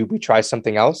work. Maybe we try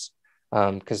something else.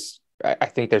 Because I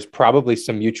think there's probably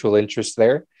some mutual interest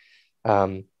there.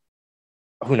 Who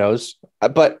knows?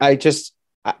 But like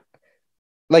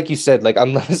you said, like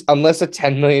unless a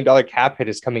 $10 million cap hit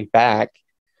is coming back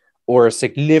or a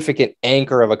significant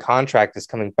anchor of a contract is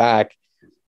coming back,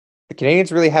 the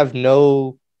Canadians really have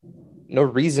no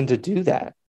reason to do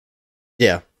that.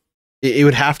 Yeah. It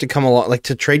would have to come along, like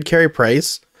to trade Carey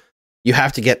Price, you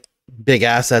have to get big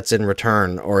assets in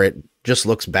return or it just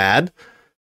looks bad.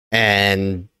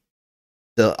 And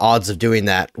the odds of doing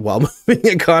that while moving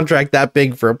a contract that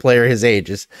big for a player his age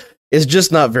is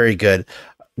just not very good.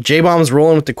 J-Bomb's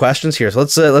rolling with the questions here. So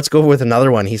let's go with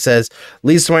another one. He says,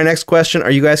 leads to my next question.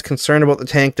 Are you guys concerned about the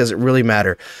tank? Does it really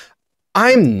matter?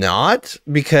 I'm not,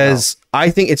 because I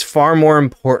think it's far more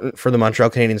important for the Montreal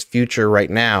Canadiens' future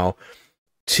right now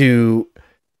to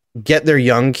get their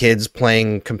young kids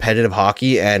playing competitive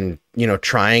hockey and,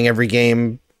 trying every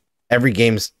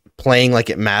game's playing like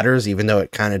it matters, even though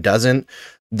it kind of doesn't,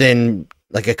 than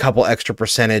like a couple extra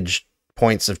percentage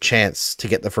points of chance to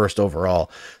get the first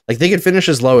overall. Like they could finish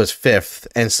as low as 5th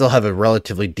and still have a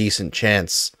relatively decent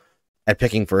chance at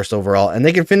picking first overall, and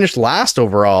they can finish last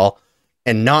overall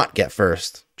and not get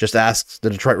first. Just ask the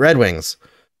Detroit Red Wings,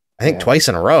 I think twice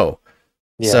in a row.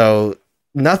 Yeah. So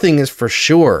nothing is for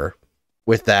sure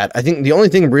with that. I think the only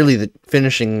thing really that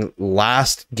finishing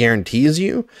last guarantees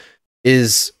you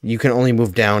is you can only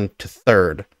move down to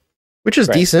third, which is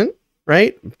decent,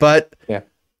 right? But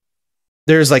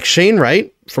there's like Shane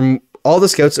Wright, from all the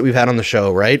scouts that we've had on the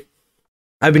show, right?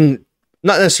 I've been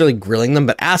not necessarily grilling them,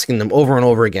 but asking them over and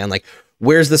over again, like,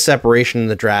 where's the separation in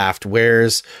the draft? Where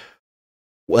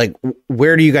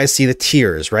do you guys see the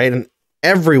tiers, right? And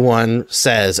everyone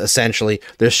says essentially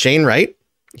there's Shane Wright.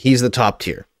 He's the top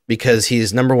tier because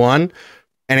he's number one,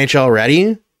 NHL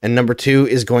ready, and number two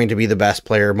is going to be the best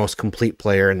player, most complete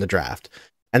player in the draft.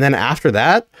 And then after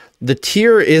that, the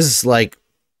tier is like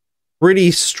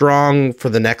pretty strong for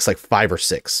the next like 5 or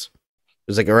 6.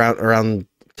 It's like around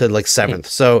to like 7th.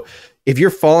 So if you're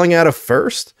falling out of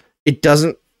first, it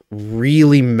doesn't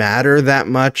really matter that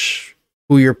much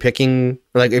who you're picking.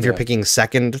 Like if you're picking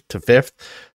 2nd to 5th,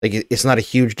 like it's not a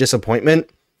huge disappointment.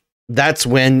 That's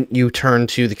when you turn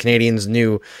to the Canadiens'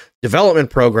 new development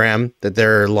program that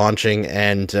they're launching,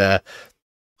 and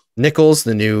Nichols,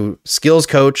 the new skills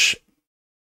coach,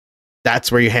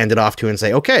 that's where you hand it off to and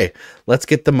say, okay, let's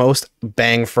get the most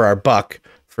bang for our buck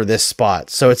for this spot.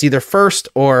 So it's either first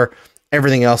or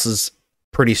everything else is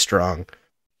pretty strong.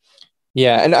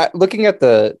 Yeah, and looking at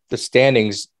the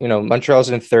standings, Montreal's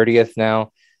in 30th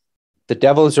now. The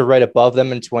Devils are right above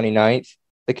them in 29th.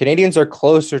 The Canadiens are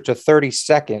closer to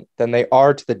 32nd than they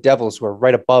are to the Devils, who are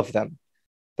right above them.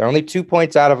 They're only 2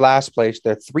 points out of last place.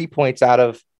 They're 3 points out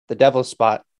of the Devils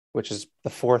spot, which is the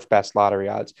 4th best lottery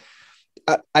odds.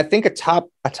 I think a top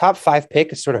 5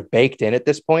 pick is sort of baked in at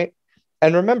this point.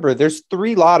 And remember, there's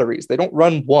 3 lotteries. They don't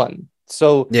run one.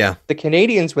 So the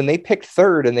Canadiens, when they picked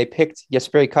 3rd and they picked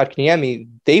Jesperi Kotkaniemi,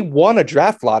 they won a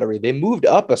draft lottery. They moved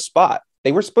up a spot.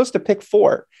 They were supposed to pick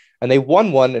 4, and they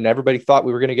won one, and everybody thought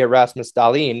we were going to get Rasmus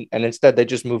Dahlin, and instead they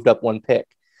just moved up 1 pick.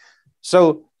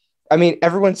 So, I mean,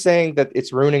 everyone's saying that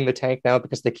it's ruining the tank now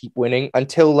because they keep winning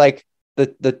until like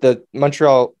the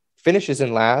Montreal finishes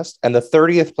in last and the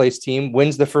 30th place team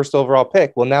wins the 1st overall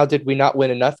pick. Well, now did we not win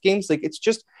enough games? Like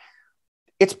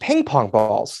it's ping pong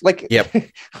balls. Like,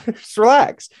 just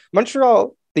relax.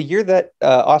 Montreal, the year that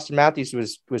Austin Matthews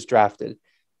was drafted,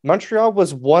 Montreal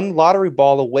was 1 lottery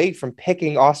ball away from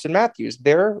picking Austin Matthews.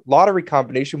 Their lottery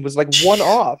combination was like 1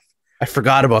 off. I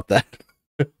forgot about that.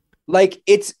 Like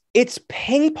it's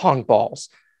ping pong balls.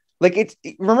 Like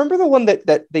remember the one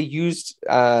that they used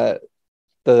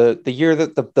the year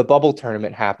that the bubble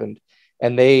tournament happened,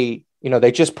 and they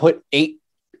just put eight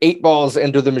balls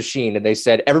into the machine, and they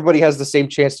said everybody has the same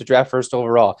chance to draft 1st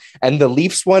overall. And the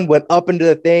Leafs one went up into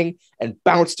the thing and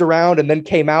bounced around and then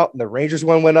came out, and the Rangers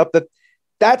one went up.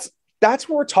 That's what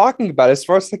we're talking about as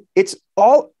far as like, it's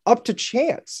all up to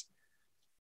chance.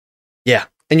 Yeah.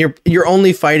 And you're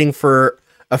only fighting for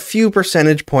a few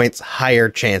percentage points higher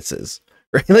chances,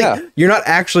 right? Like you're not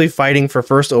actually fighting for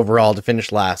 1st overall to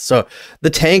finish last. So the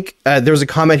tank, there was a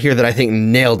comment here that I think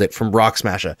nailed it from Rock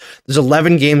Smasher. There's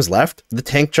 11 games left. The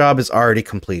tank job is already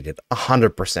completed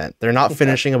 100%. They're not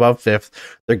finishing above 5th.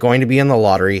 They're going to be in the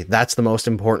lottery. That's the most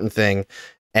important thing.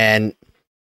 And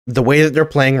the way that they're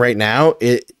playing right now,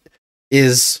 it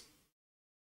is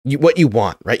what you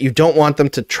want, right? You don't want them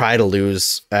to try to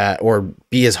lose or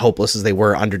be as hopeless as they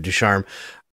were under Ducharme.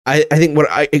 I think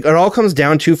it all comes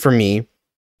down to for me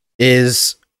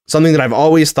is something that I've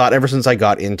always thought ever since I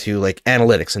got into like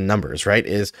analytics and numbers, right?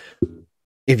 Is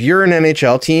if you're an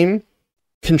NHL team,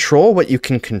 control what you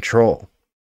can control.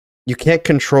 You can't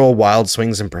control wild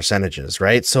swings and percentages,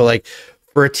 right? So like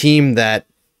for a team that,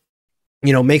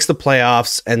 makes the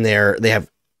playoffs and they have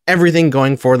everything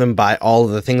going for them by all of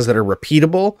the things that are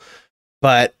repeatable,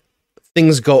 but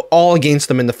things go all against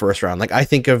them in the 1st round. Like I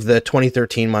think of the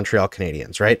 2013 Montreal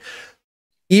Canadiens, right?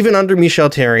 Even under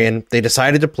Michel Therrien, they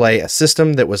decided to play a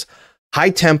system that was high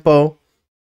tempo,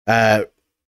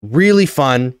 really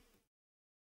fun.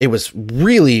 It was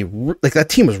really like that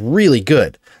team was really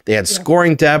good. They had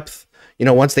scoring depth.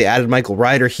 Once they added Michael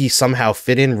Ryder, he somehow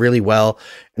fit in really well.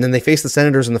 And then they faced the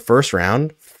Senators in the 1st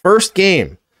round. First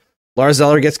game, Lars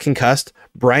Eller gets concussed.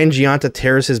 Brian Giunta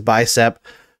tears his bicep.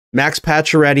 Max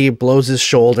Pacioretty blows his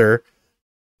shoulder.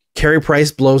 Carey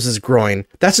Price blows his groin.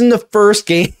 That's in the 1st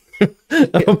game of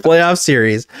a playoff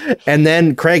series. And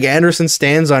then Craig Anderson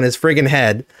stands on his friggin'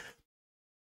 head.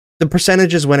 The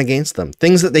percentages went against them.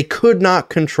 Things that they could not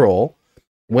control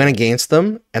went against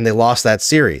them, and they lost that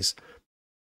series.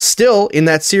 Still, in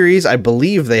that series, I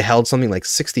believe they held something like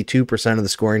 62% of the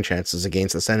scoring chances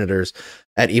against the Senators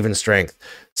at even strength.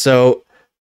 So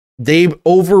they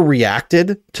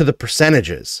overreacted to the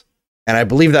percentages. And I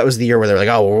believe that was the year where they're like,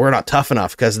 oh, well, we're not tough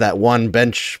enough because that one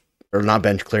bench, or not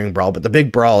bench clearing brawl, but the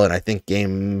big brawl in, I think,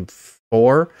 game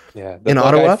 4 in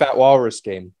Ottawa. Fat Walrus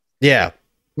game. Yeah.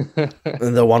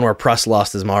 The one where Pruss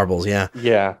lost his marbles. Yeah.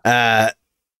 Yeah.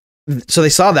 So they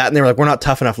saw that and they were like, we're not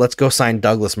tough enough. Let's go sign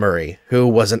Douglas Murray, who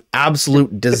was an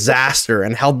absolute disaster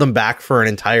and held them back for an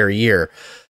entire year.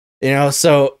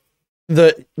 So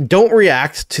don't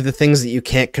react to the things that you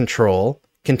can't control.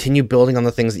 Continue building on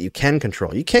the things that you can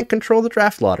control. You can't control the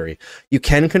draft lottery. You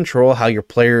can control how your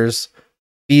players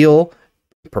feel,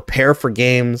 prepare for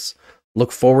games,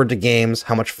 look forward to games,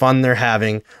 how much fun they're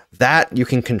having. That you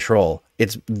can control.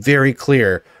 It's very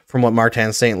clear from what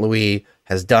Martin St. Louis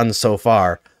has done so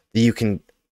far that you can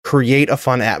create a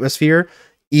fun atmosphere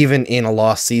even in a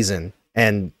lost season.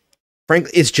 And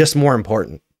frankly, it's just more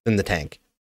important than the tank.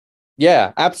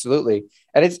 Yeah, absolutely.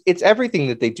 And it's everything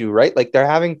that they do, right? Like they're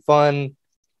having fun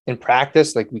in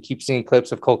practice. Like we keep seeing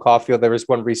clips of Cole Caulfield. There was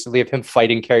one recently of him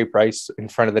fighting Carey Price in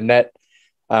front of the net.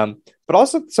 But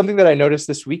also something that I noticed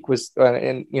this week was,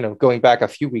 and going back a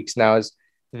few weeks now, is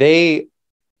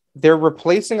they're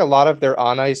replacing a lot of their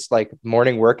on ice like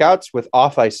morning workouts with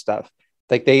off ice stuff.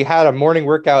 Like they had a morning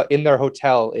workout in their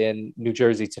hotel in New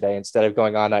Jersey today instead of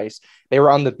going on ice. They were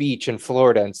on the beach in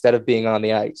Florida instead of being on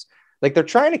the ice. Like they're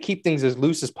trying to keep things as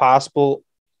loose as possible.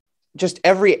 Just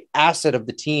every asset of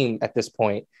the team at this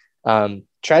point,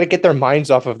 try to get their minds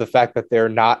off of the fact that they're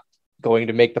not going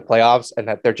to make the playoffs and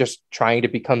that they're just trying to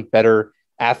become better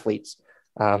athletes.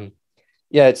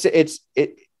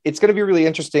 It's going to be really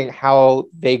interesting how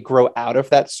they grow out of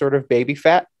that sort of baby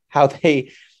fat, how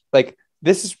they like,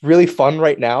 this is really fun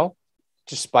right now,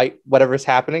 despite whatever's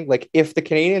happening. Like if the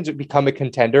Canadiens become a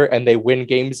contender and they win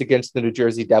games against the New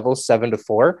Jersey Devils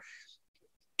 7-4,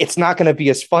 it's not going to be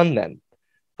as fun then.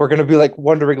 We're going to be like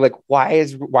wondering, like, why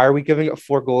are we giving up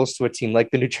 4 goals to a team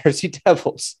like the New Jersey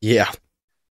Devils? Yeah,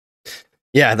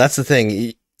 that's the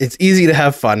thing. It's easy to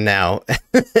have fun now,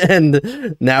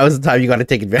 and now is the time you got to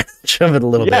take advantage of it a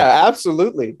little bit. Yeah,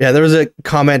 absolutely. Yeah, there was a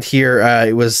comment here.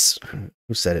 It was,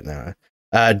 who said it now?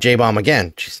 J-Bomb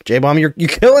again. J-Bomb, you're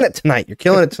killing it tonight. You're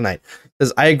killing it tonight.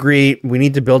 Says, I agree. We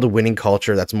need to build a winning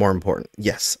culture. That's more important.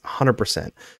 Yes,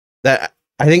 100%. That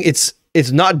I think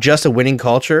it's not just a winning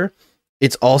culture.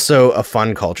 It's also a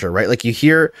fun culture, right? Like you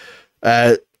hear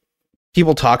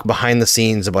people talk behind the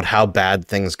scenes about how bad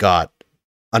things got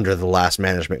under the last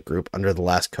management group, under the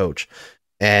last coach.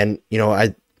 And,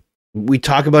 we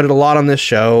talk about it a lot on this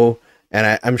show,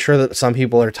 and I'm sure that some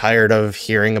people are tired of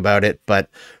hearing about it, but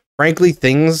frankly,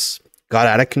 things got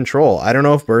out of control. I don't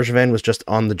know if Bergevin was just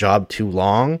on the job too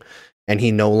long and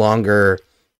he no longer,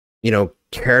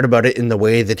 cared about it in the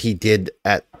way that he did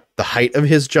at the height of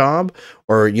his job,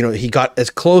 or, he got as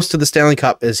close to the Stanley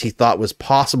Cup as he thought was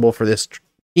possible for this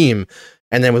team.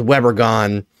 And then with Weber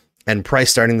gone and Price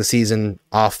starting the season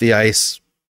off the ice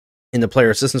in the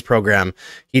player assistance program,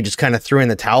 he just kind of threw in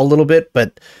the towel a little bit.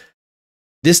 But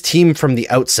this team from the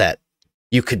outset,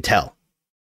 you could tell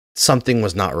something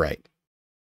was not right.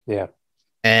 Yeah.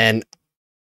 And,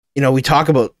 we talk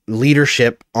about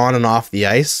leadership on and off the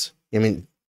ice. I mean,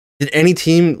 did any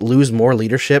team lose more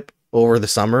leadership over the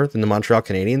summer than the Montreal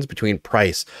Canadiens between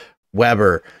Price,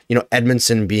 Weber,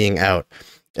 Edmondson being out,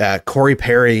 Corey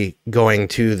Perry going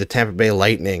to the Tampa Bay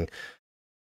Lightning,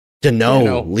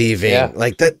 Deneau leaving,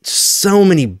 like that, so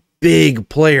many big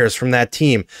players from that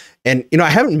team. And, I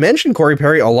haven't mentioned Corey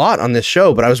Perry a lot on this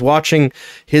show, but I was watching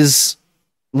his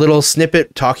little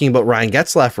snippet talking about Ryan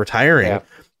Getzlaf retiring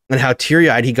and how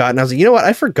teary-eyed he got. And I was like, you know what?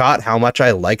 I forgot how much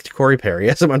I liked Corey Perry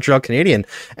as a Montreal Canadian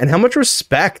and how much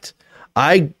respect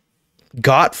I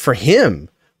got for him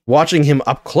watching him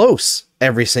up close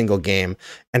every single game,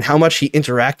 and how much he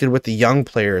interacted with the young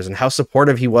players and how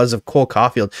supportive he was of Cole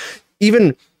Caulfield.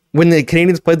 Even when the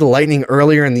Canadiens played the Lightning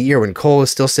earlier in the year, when Cole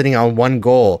was still sitting on 1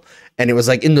 goal, and it was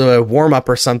like in the warm-up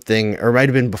or something, or it might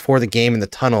have been before the game in the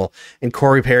tunnel, and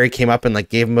Corey Perry came up and like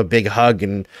gave him a big hug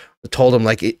and told him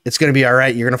like, it's going to be all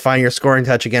right. You're going to find your scoring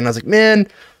touch again. I was like, man,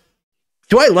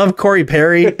 do I love Corey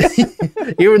Perry?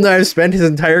 Even though I've spent his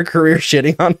entire career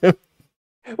shitting on him.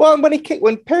 Well,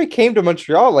 when Perry came to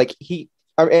Montreal, like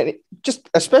and just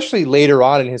especially later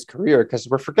on in his career, because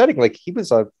we're forgetting, like he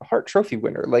was a Hart Trophy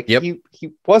winner. Like he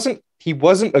wasn't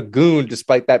a goon,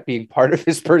 despite that being part of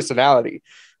his personality.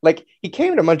 Like he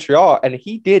came to Montreal and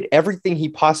he did everything he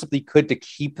possibly could to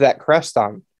keep that crest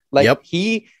on. Like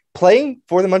he playing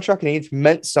for the Montreal Canadiens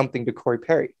meant something to Corey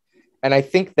Perry, and I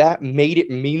think that made it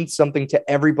mean something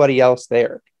to everybody else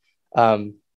there.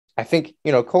 I think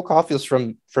Cole Caulfield's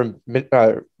from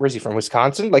where's he from?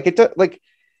 Wisconsin. Like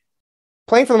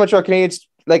playing for the Montreal Canadiens.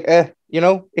 Like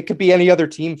it could be any other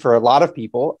team for a lot of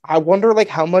people. I wonder like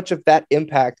how much of that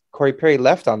impact Corey Perry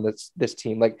left on this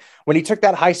team. Like when he took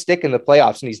that high stick in the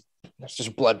playoffs and there's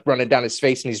just blood running down his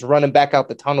face and he's running back out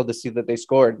the tunnel to see that they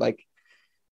scored. Like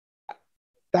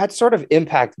that sort of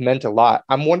impact meant a lot.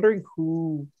 I'm wondering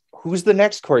who's the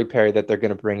next Corey Perry that they're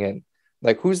going to bring in.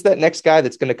 Like who's that next guy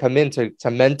that's going to come in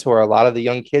to mentor a lot of the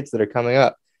young kids that are coming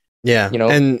up. Yeah.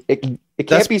 And it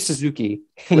can't be Suzuki.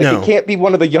 It can't be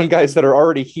one of the young guys that are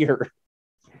already here.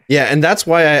 Yeah, and that's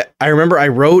why I remember I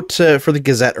wrote for the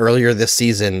Gazette earlier this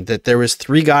season that there was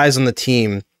 3 guys on the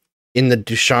team in the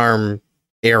Ducharme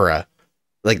era,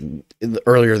 like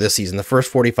earlier this season, the first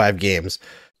 45 games,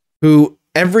 who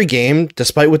every game,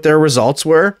 despite what their results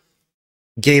were,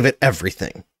 gave it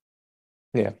everything.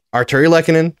 Yeah. Artturi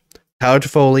Lehkonen, Tyler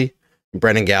Toffoli, and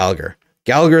Brendan Gallagher.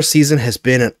 Gallagher's season has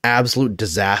been an absolute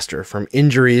disaster, from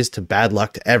injuries to bad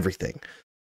luck to everything,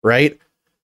 right?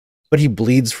 But he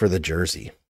bleeds for the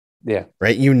jersey. Yeah.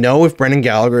 Right. If Brendan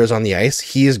Gallagher is on the ice,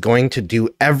 he is going to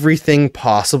do everything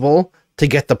possible to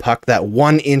get the puck that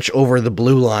 1 inch over the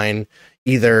blue line,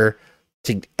 either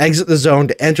to exit the zone,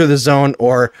 to enter the zone,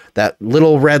 or that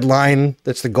little red line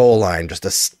that's the goal line,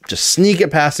 just sneak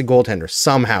it past the goaltender.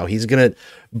 Somehow he's going to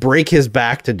break his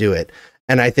back to do it.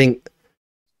 And I think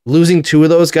losing 2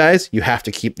 of those guys, you have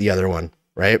to keep the other one.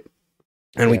 Right.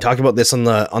 And we talked about this on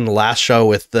the last show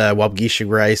with Wabgishi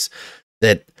Grice,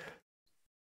 that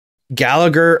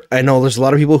Gallagher, I know there's a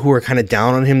lot of people who are kind of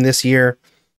down on him this year,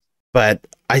 but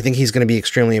I think he's going to be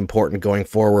extremely important going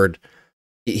forward.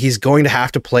 He's going to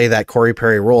have to play that Corey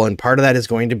Perry role, and part of that is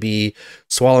going to be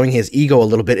swallowing his ego a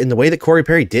little bit in the way that Corey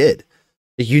Perry did.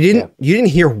 You didn't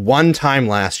hear one time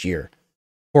last year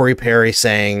Corey Perry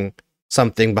saying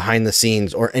something behind the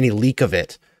scenes or any leak of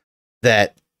it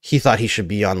that he thought he should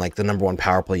be on like the number 1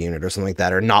 power play unit or something like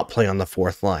that, or not play on the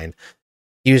 4th line.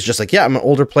 He was just like, yeah, I'm an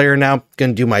older player now,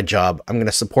 going to do my job. I'm going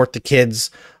to support the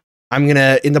kids. I'm going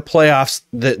to, in the playoffs,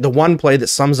 the one play that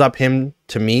sums up him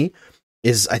to me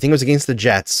is, I think it was against the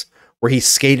Jets, where he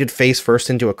skated face first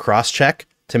into a cross check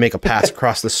to make a pass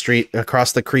across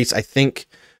the crease, I think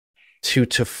to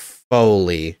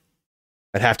Toffoli.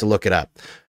 I'd have to look it up.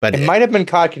 But it might have been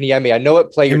Kotkaniemi. I know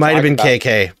it played. It might have been about.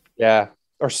 KK. Yeah.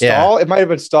 Or Stahl? Yeah. It might have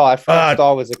been Stahl. I forgot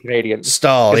Stahl was a Canadian.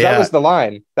 Stahl, yeah. That was the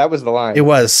line. It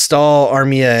was Stahl,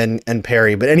 Armia, and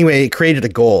Perry. But anyway, it created a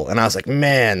goal. And I was like,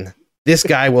 man, this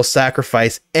guy will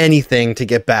sacrifice anything to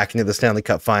get back into the Stanley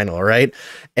Cup final, right?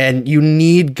 And you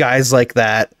need guys like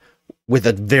that with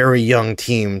a very young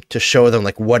team to show them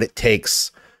like what it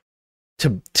takes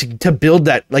to build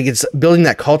that. Like, it's building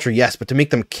that culture, yes, but to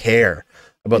make them care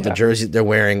about the jersey they're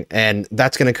wearing. And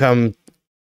that's going to come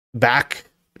back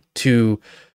to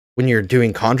when you're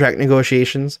doing contract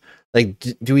negotiations. Like,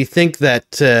 do we think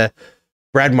that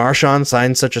Brad Marchand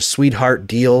signed such a sweetheart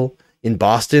deal in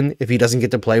Boston if he doesn't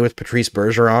get to play with Patrice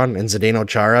Bergeron and Zdeno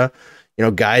Chara,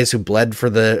 guys who bled for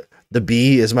the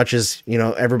B as much as,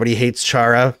 everybody hates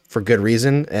Chara for good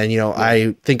reason. And,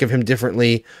 I think of him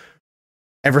differently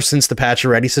ever since the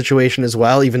Pacioretty situation as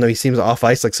well, even though he seems off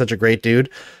ice like such a great dude.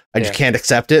 I just can't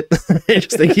accept it. I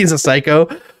just think he's a psycho.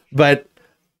 But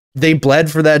they bled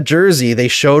for that jersey. They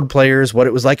showed players what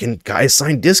it was like, and guys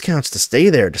signed discounts to stay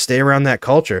there, to stay around that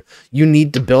culture. You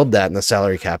need to build that in the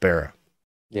salary cap era.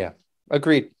 Yeah,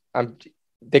 agreed.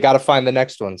 They got to find the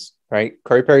next ones, right?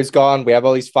 Corey Perry's gone. We have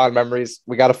all these fond memories.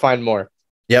 We got to find more.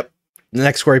 Yep. The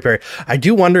next Corey Perry. I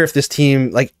do wonder if this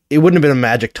team, like, it wouldn't have been a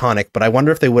magic tonic, but I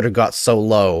wonder if they would have got so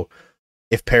low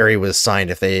if Perry was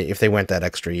signed, if they went that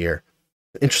extra year.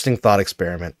 Interesting thought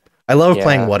experiment. I love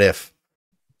playing what if.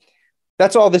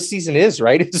 That's all this season is,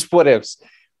 right? It's what ifs.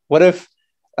 What if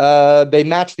they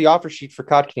match the offer sheet for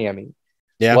Kotkaniemi?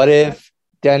 Yeah. What if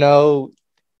Deno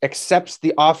accepts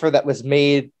the offer that was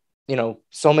made,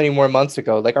 so many more months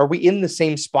ago? Like, are we in the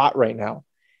same spot right now?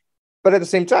 But at the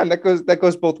same time, that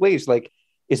goes both ways. Like,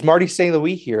 is Marty St.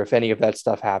 Louis here if any of that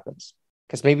stuff happens?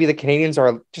 Because maybe the Canadians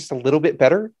are just a little bit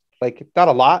better. Like, not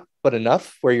a lot, but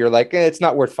enough where you're like, it's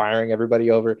not worth firing everybody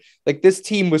over. Like, this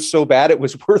team was so bad, it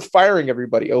was worth firing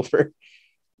everybody over.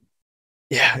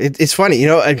 Yeah, it's funny.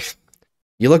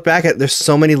 You look back at, there's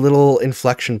so many little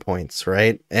inflection points,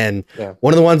 right? And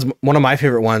one of my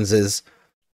favorite ones is,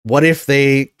 what if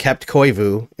they kept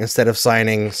Koivu instead of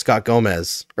signing Scott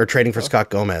Gomez or trading for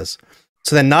Scott Gomez?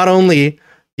 So then not only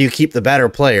do you keep the better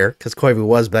player, because Koivu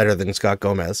was better than Scott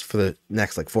Gomez for the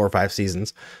next 4 or 5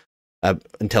 seasons,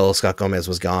 until Scott Gomez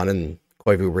was gone and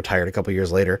Koivu retired a couple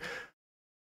years later.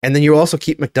 And then you also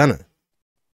keep McDonough.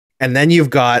 And then you've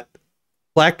got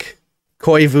Pleck,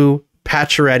 Koivu,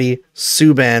 Pacioretty,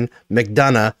 Subban,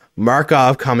 McDonough,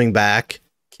 Markov coming back,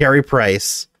 Carey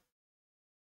Price.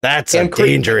 That's a And Chris-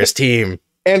 dangerous team.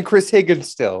 And Chris Higgins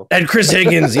still. And Chris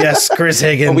Higgins, yes, Chris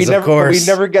Higgins, we of course. We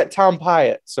never get Tom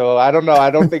Pyatt, so I don't know.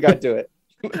 I don't think I'd do it.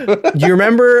 Do you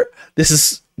remember? This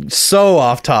is so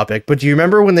off topic, but do you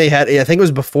remember when they had? I think it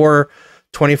was before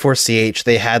 24CH.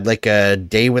 They had like a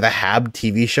Day with a Hab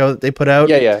TV show that they put out.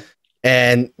 Yeah.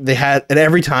 And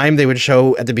every time they would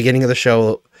show at the beginning of the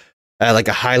show, like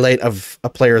a highlight of a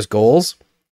player's goals.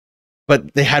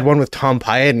 But they had one with Tom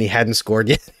Pyatt and he hadn't scored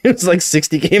yet. It was like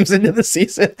 60 games into the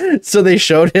season. So they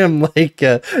showed him like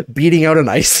beating out an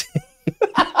ice.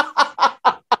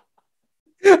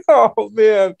 Oh,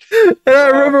 man. And I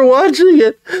remember watching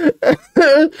it.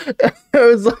 I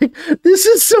was like, this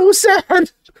is so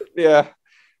sad. Yeah.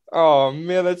 Oh,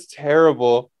 man, that's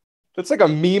terrible. That's like a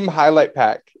meme highlight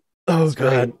pack. Oh, That's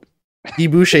God. Guy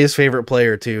Boucher's favorite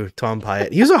player, too, Tom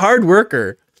Pyatt. He was a hard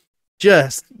worker.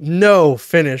 Just no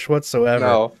finish whatsoever.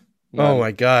 No. Oh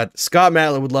my God. Scott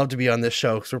Matla would love to be on this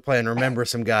show because we're playing Remember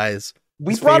Some Guys.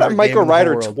 We His brought up favorite Micah game in the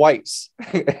Ryder whole world. twice.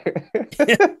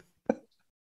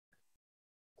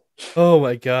 Oh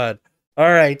my God. All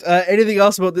right. Anything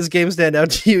else about this game stand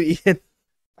out to you, Ian?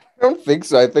 I don't think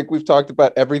so. I think we've talked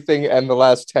about everything in the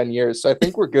last 10 years, so I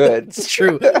think we're good. It's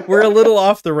true. We're a little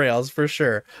off the rails for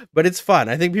sure, but it's fun.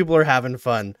 I think people are having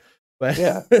fun. But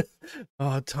Yeah.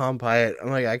 oh, Tom Pyatt.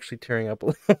 I'm like actually tearing up a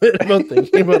little bit about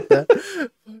thinking about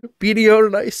that. Beating out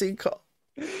an icing call.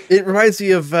 It reminds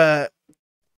me of,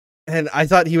 and I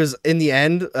thought he was in the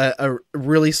end a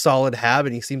really solid Hab,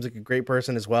 and he seems like a great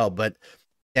person as well. But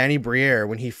Danny Briere,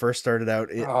 when he first started out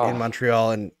in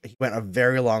Montreal, and he went a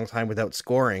very long time without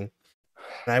scoring.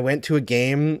 And I went to a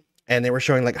game, and they were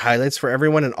showing like highlights for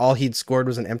everyone, and all he'd scored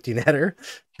was an empty netter.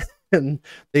 And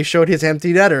they showed his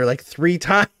empty netter like 3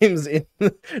 times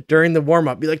during the warm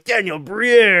up. Be like Daniel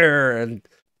Briere, and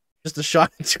just a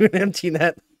shot into an empty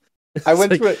net. I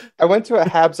went to a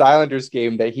Habs Islanders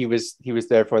game that he was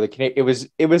there for. It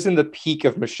was in the peak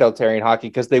of Michel Therrien hockey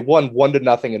because they won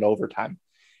 1-0 in overtime.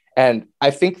 And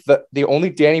I think the only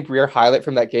Danny Briere highlight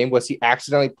from that game was he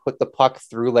accidentally put the puck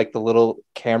through like the little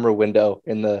camera window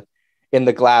in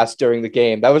the glass during the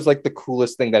game. That was like the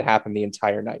coolest thing that happened the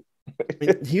entire night. I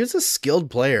mean, he was a skilled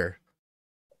player.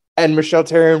 And Michel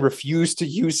Therrien refused to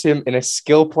use him in a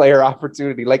skill player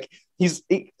opportunity. Like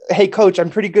hey coach, I'm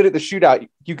pretty good at the shootout.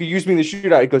 You could use me in the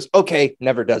shootout. He goes, okay,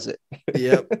 never does it.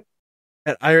 Yep.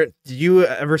 And did you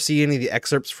ever see any of the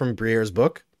excerpts from Briere's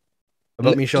book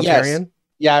about Michel Therrien?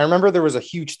 Yeah, I remember there was a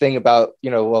huge thing about,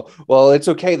 well, it's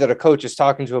okay that a coach is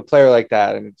talking to a player like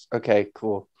that. And it's okay,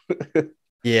 cool.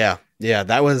 Yeah.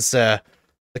 That was the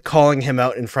calling him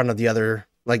out in front of the other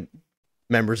like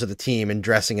members of the team and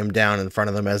dressing him down in front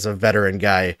of them as a veteran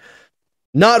guy.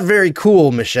 Not very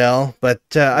cool, Michel, but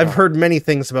I've heard many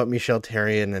things about Michel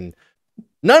Therrien and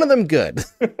none of them good.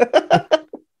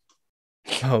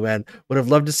 Oh man, would have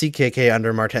loved to see KK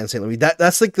under Martin St. Louis.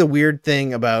 That's like the weird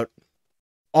thing about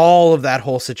all of that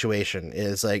whole situation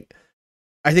is like,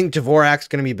 I think Dvorak's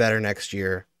going to be better next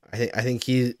year. I think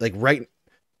he like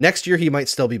next year he might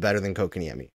still be better than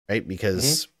Kotkaniemi, right?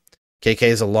 Because KK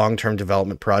is a long-term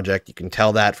development project. You can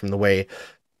tell that from the way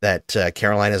that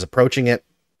Carolina is approaching it.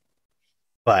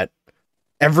 But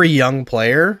every young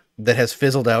player that has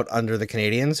fizzled out under the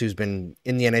Canadians who's been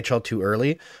in the NHL too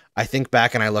early, I think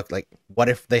back and I look like, what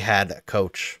if they had a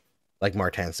coach like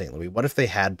Martin St. Louis? What if they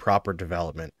had proper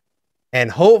development? And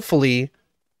hopefully,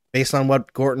 based on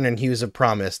what Gorton and Hughes have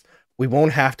promised, we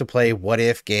won't have to play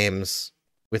what-if games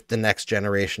with the next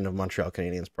generation of Montreal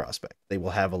Canadiens prospect. They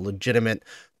will have a legitimate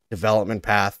development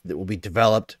path that will be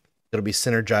developed. It'll be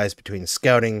synergized between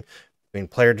scouting, between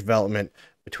player development,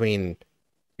 between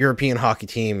European hockey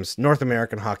teams, North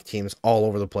American hockey teams, all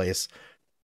over the place.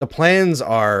 The plans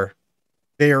are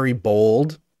very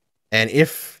bold, and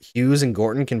if Hughes and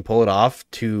Gorton can pull it off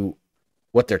to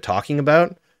what they're talking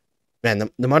about,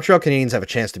 man, the Montreal Canadiens have a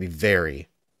chance to be very,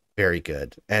 very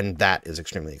good, and that is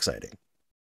extremely exciting.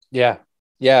 Yeah.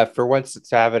 For once,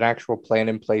 to have an actual plan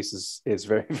in place is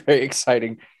very, very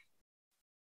exciting.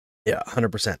 Yeah,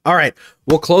 100%. All right,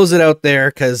 we'll close it out there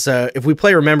because if we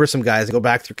play Remember Some Guys and go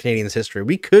back through Canadians history,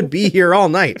 we could be here all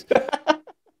night.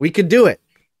 We could do it,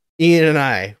 Ian and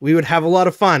I. We would have a lot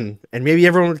of fun, and maybe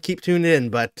everyone would keep tuned in,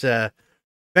 but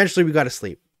eventually we got to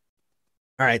sleep.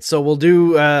 All right, so we'll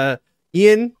do...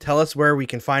 Ian, tell us where we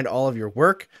can find all of your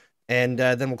work, and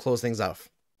then we'll close things off.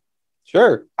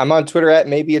 Sure. I'm on Twitter at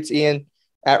maybe it's Ian,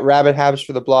 at Rabbit Habs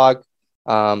for the blog.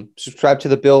 Subscribe to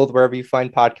The Build wherever you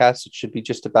find podcasts. It should be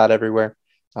just about everywhere.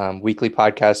 Weekly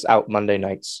podcasts out Monday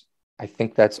nights. I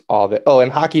think that's all of it. Oh,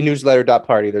 and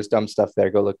hockeynewsletter.party. There's dumb stuff there.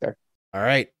 Go look there. All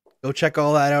right. Go check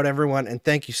all that out, everyone. And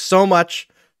thank you so much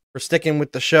for sticking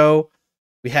with the show.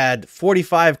 We had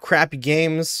 45 crappy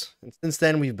games, and since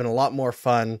then we've been a lot more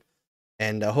fun.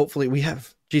 And hopefully we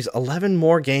have 11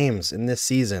 more games in this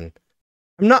season.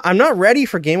 I'm not ready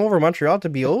for Game Over Montreal to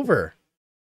be over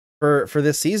for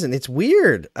this season. It's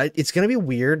weird. It's gonna be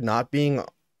weird not being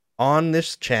on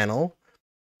this channel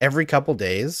every couple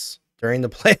days during the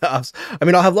playoffs. I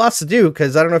mean, I'll have lots to do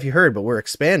because I don't know if you heard, but we're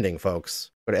expanding,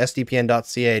 folks. Go to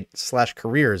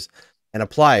sdpn.ca/careers and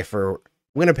apply for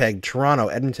Winnipeg, Toronto,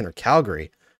 Edmonton, or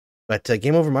Calgary. But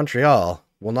Game Over Montreal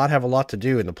will not have a lot to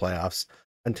do in the playoffs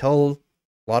until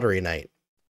lottery night.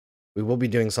 We will be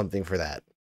doing something for that.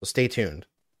 So stay tuned.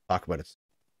 Talk about it.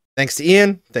 Thanks to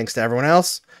Ian. Thanks to everyone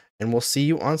else. And we'll see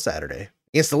you on Saturday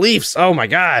against the Leafs. Oh my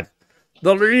God.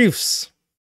 The Leafs.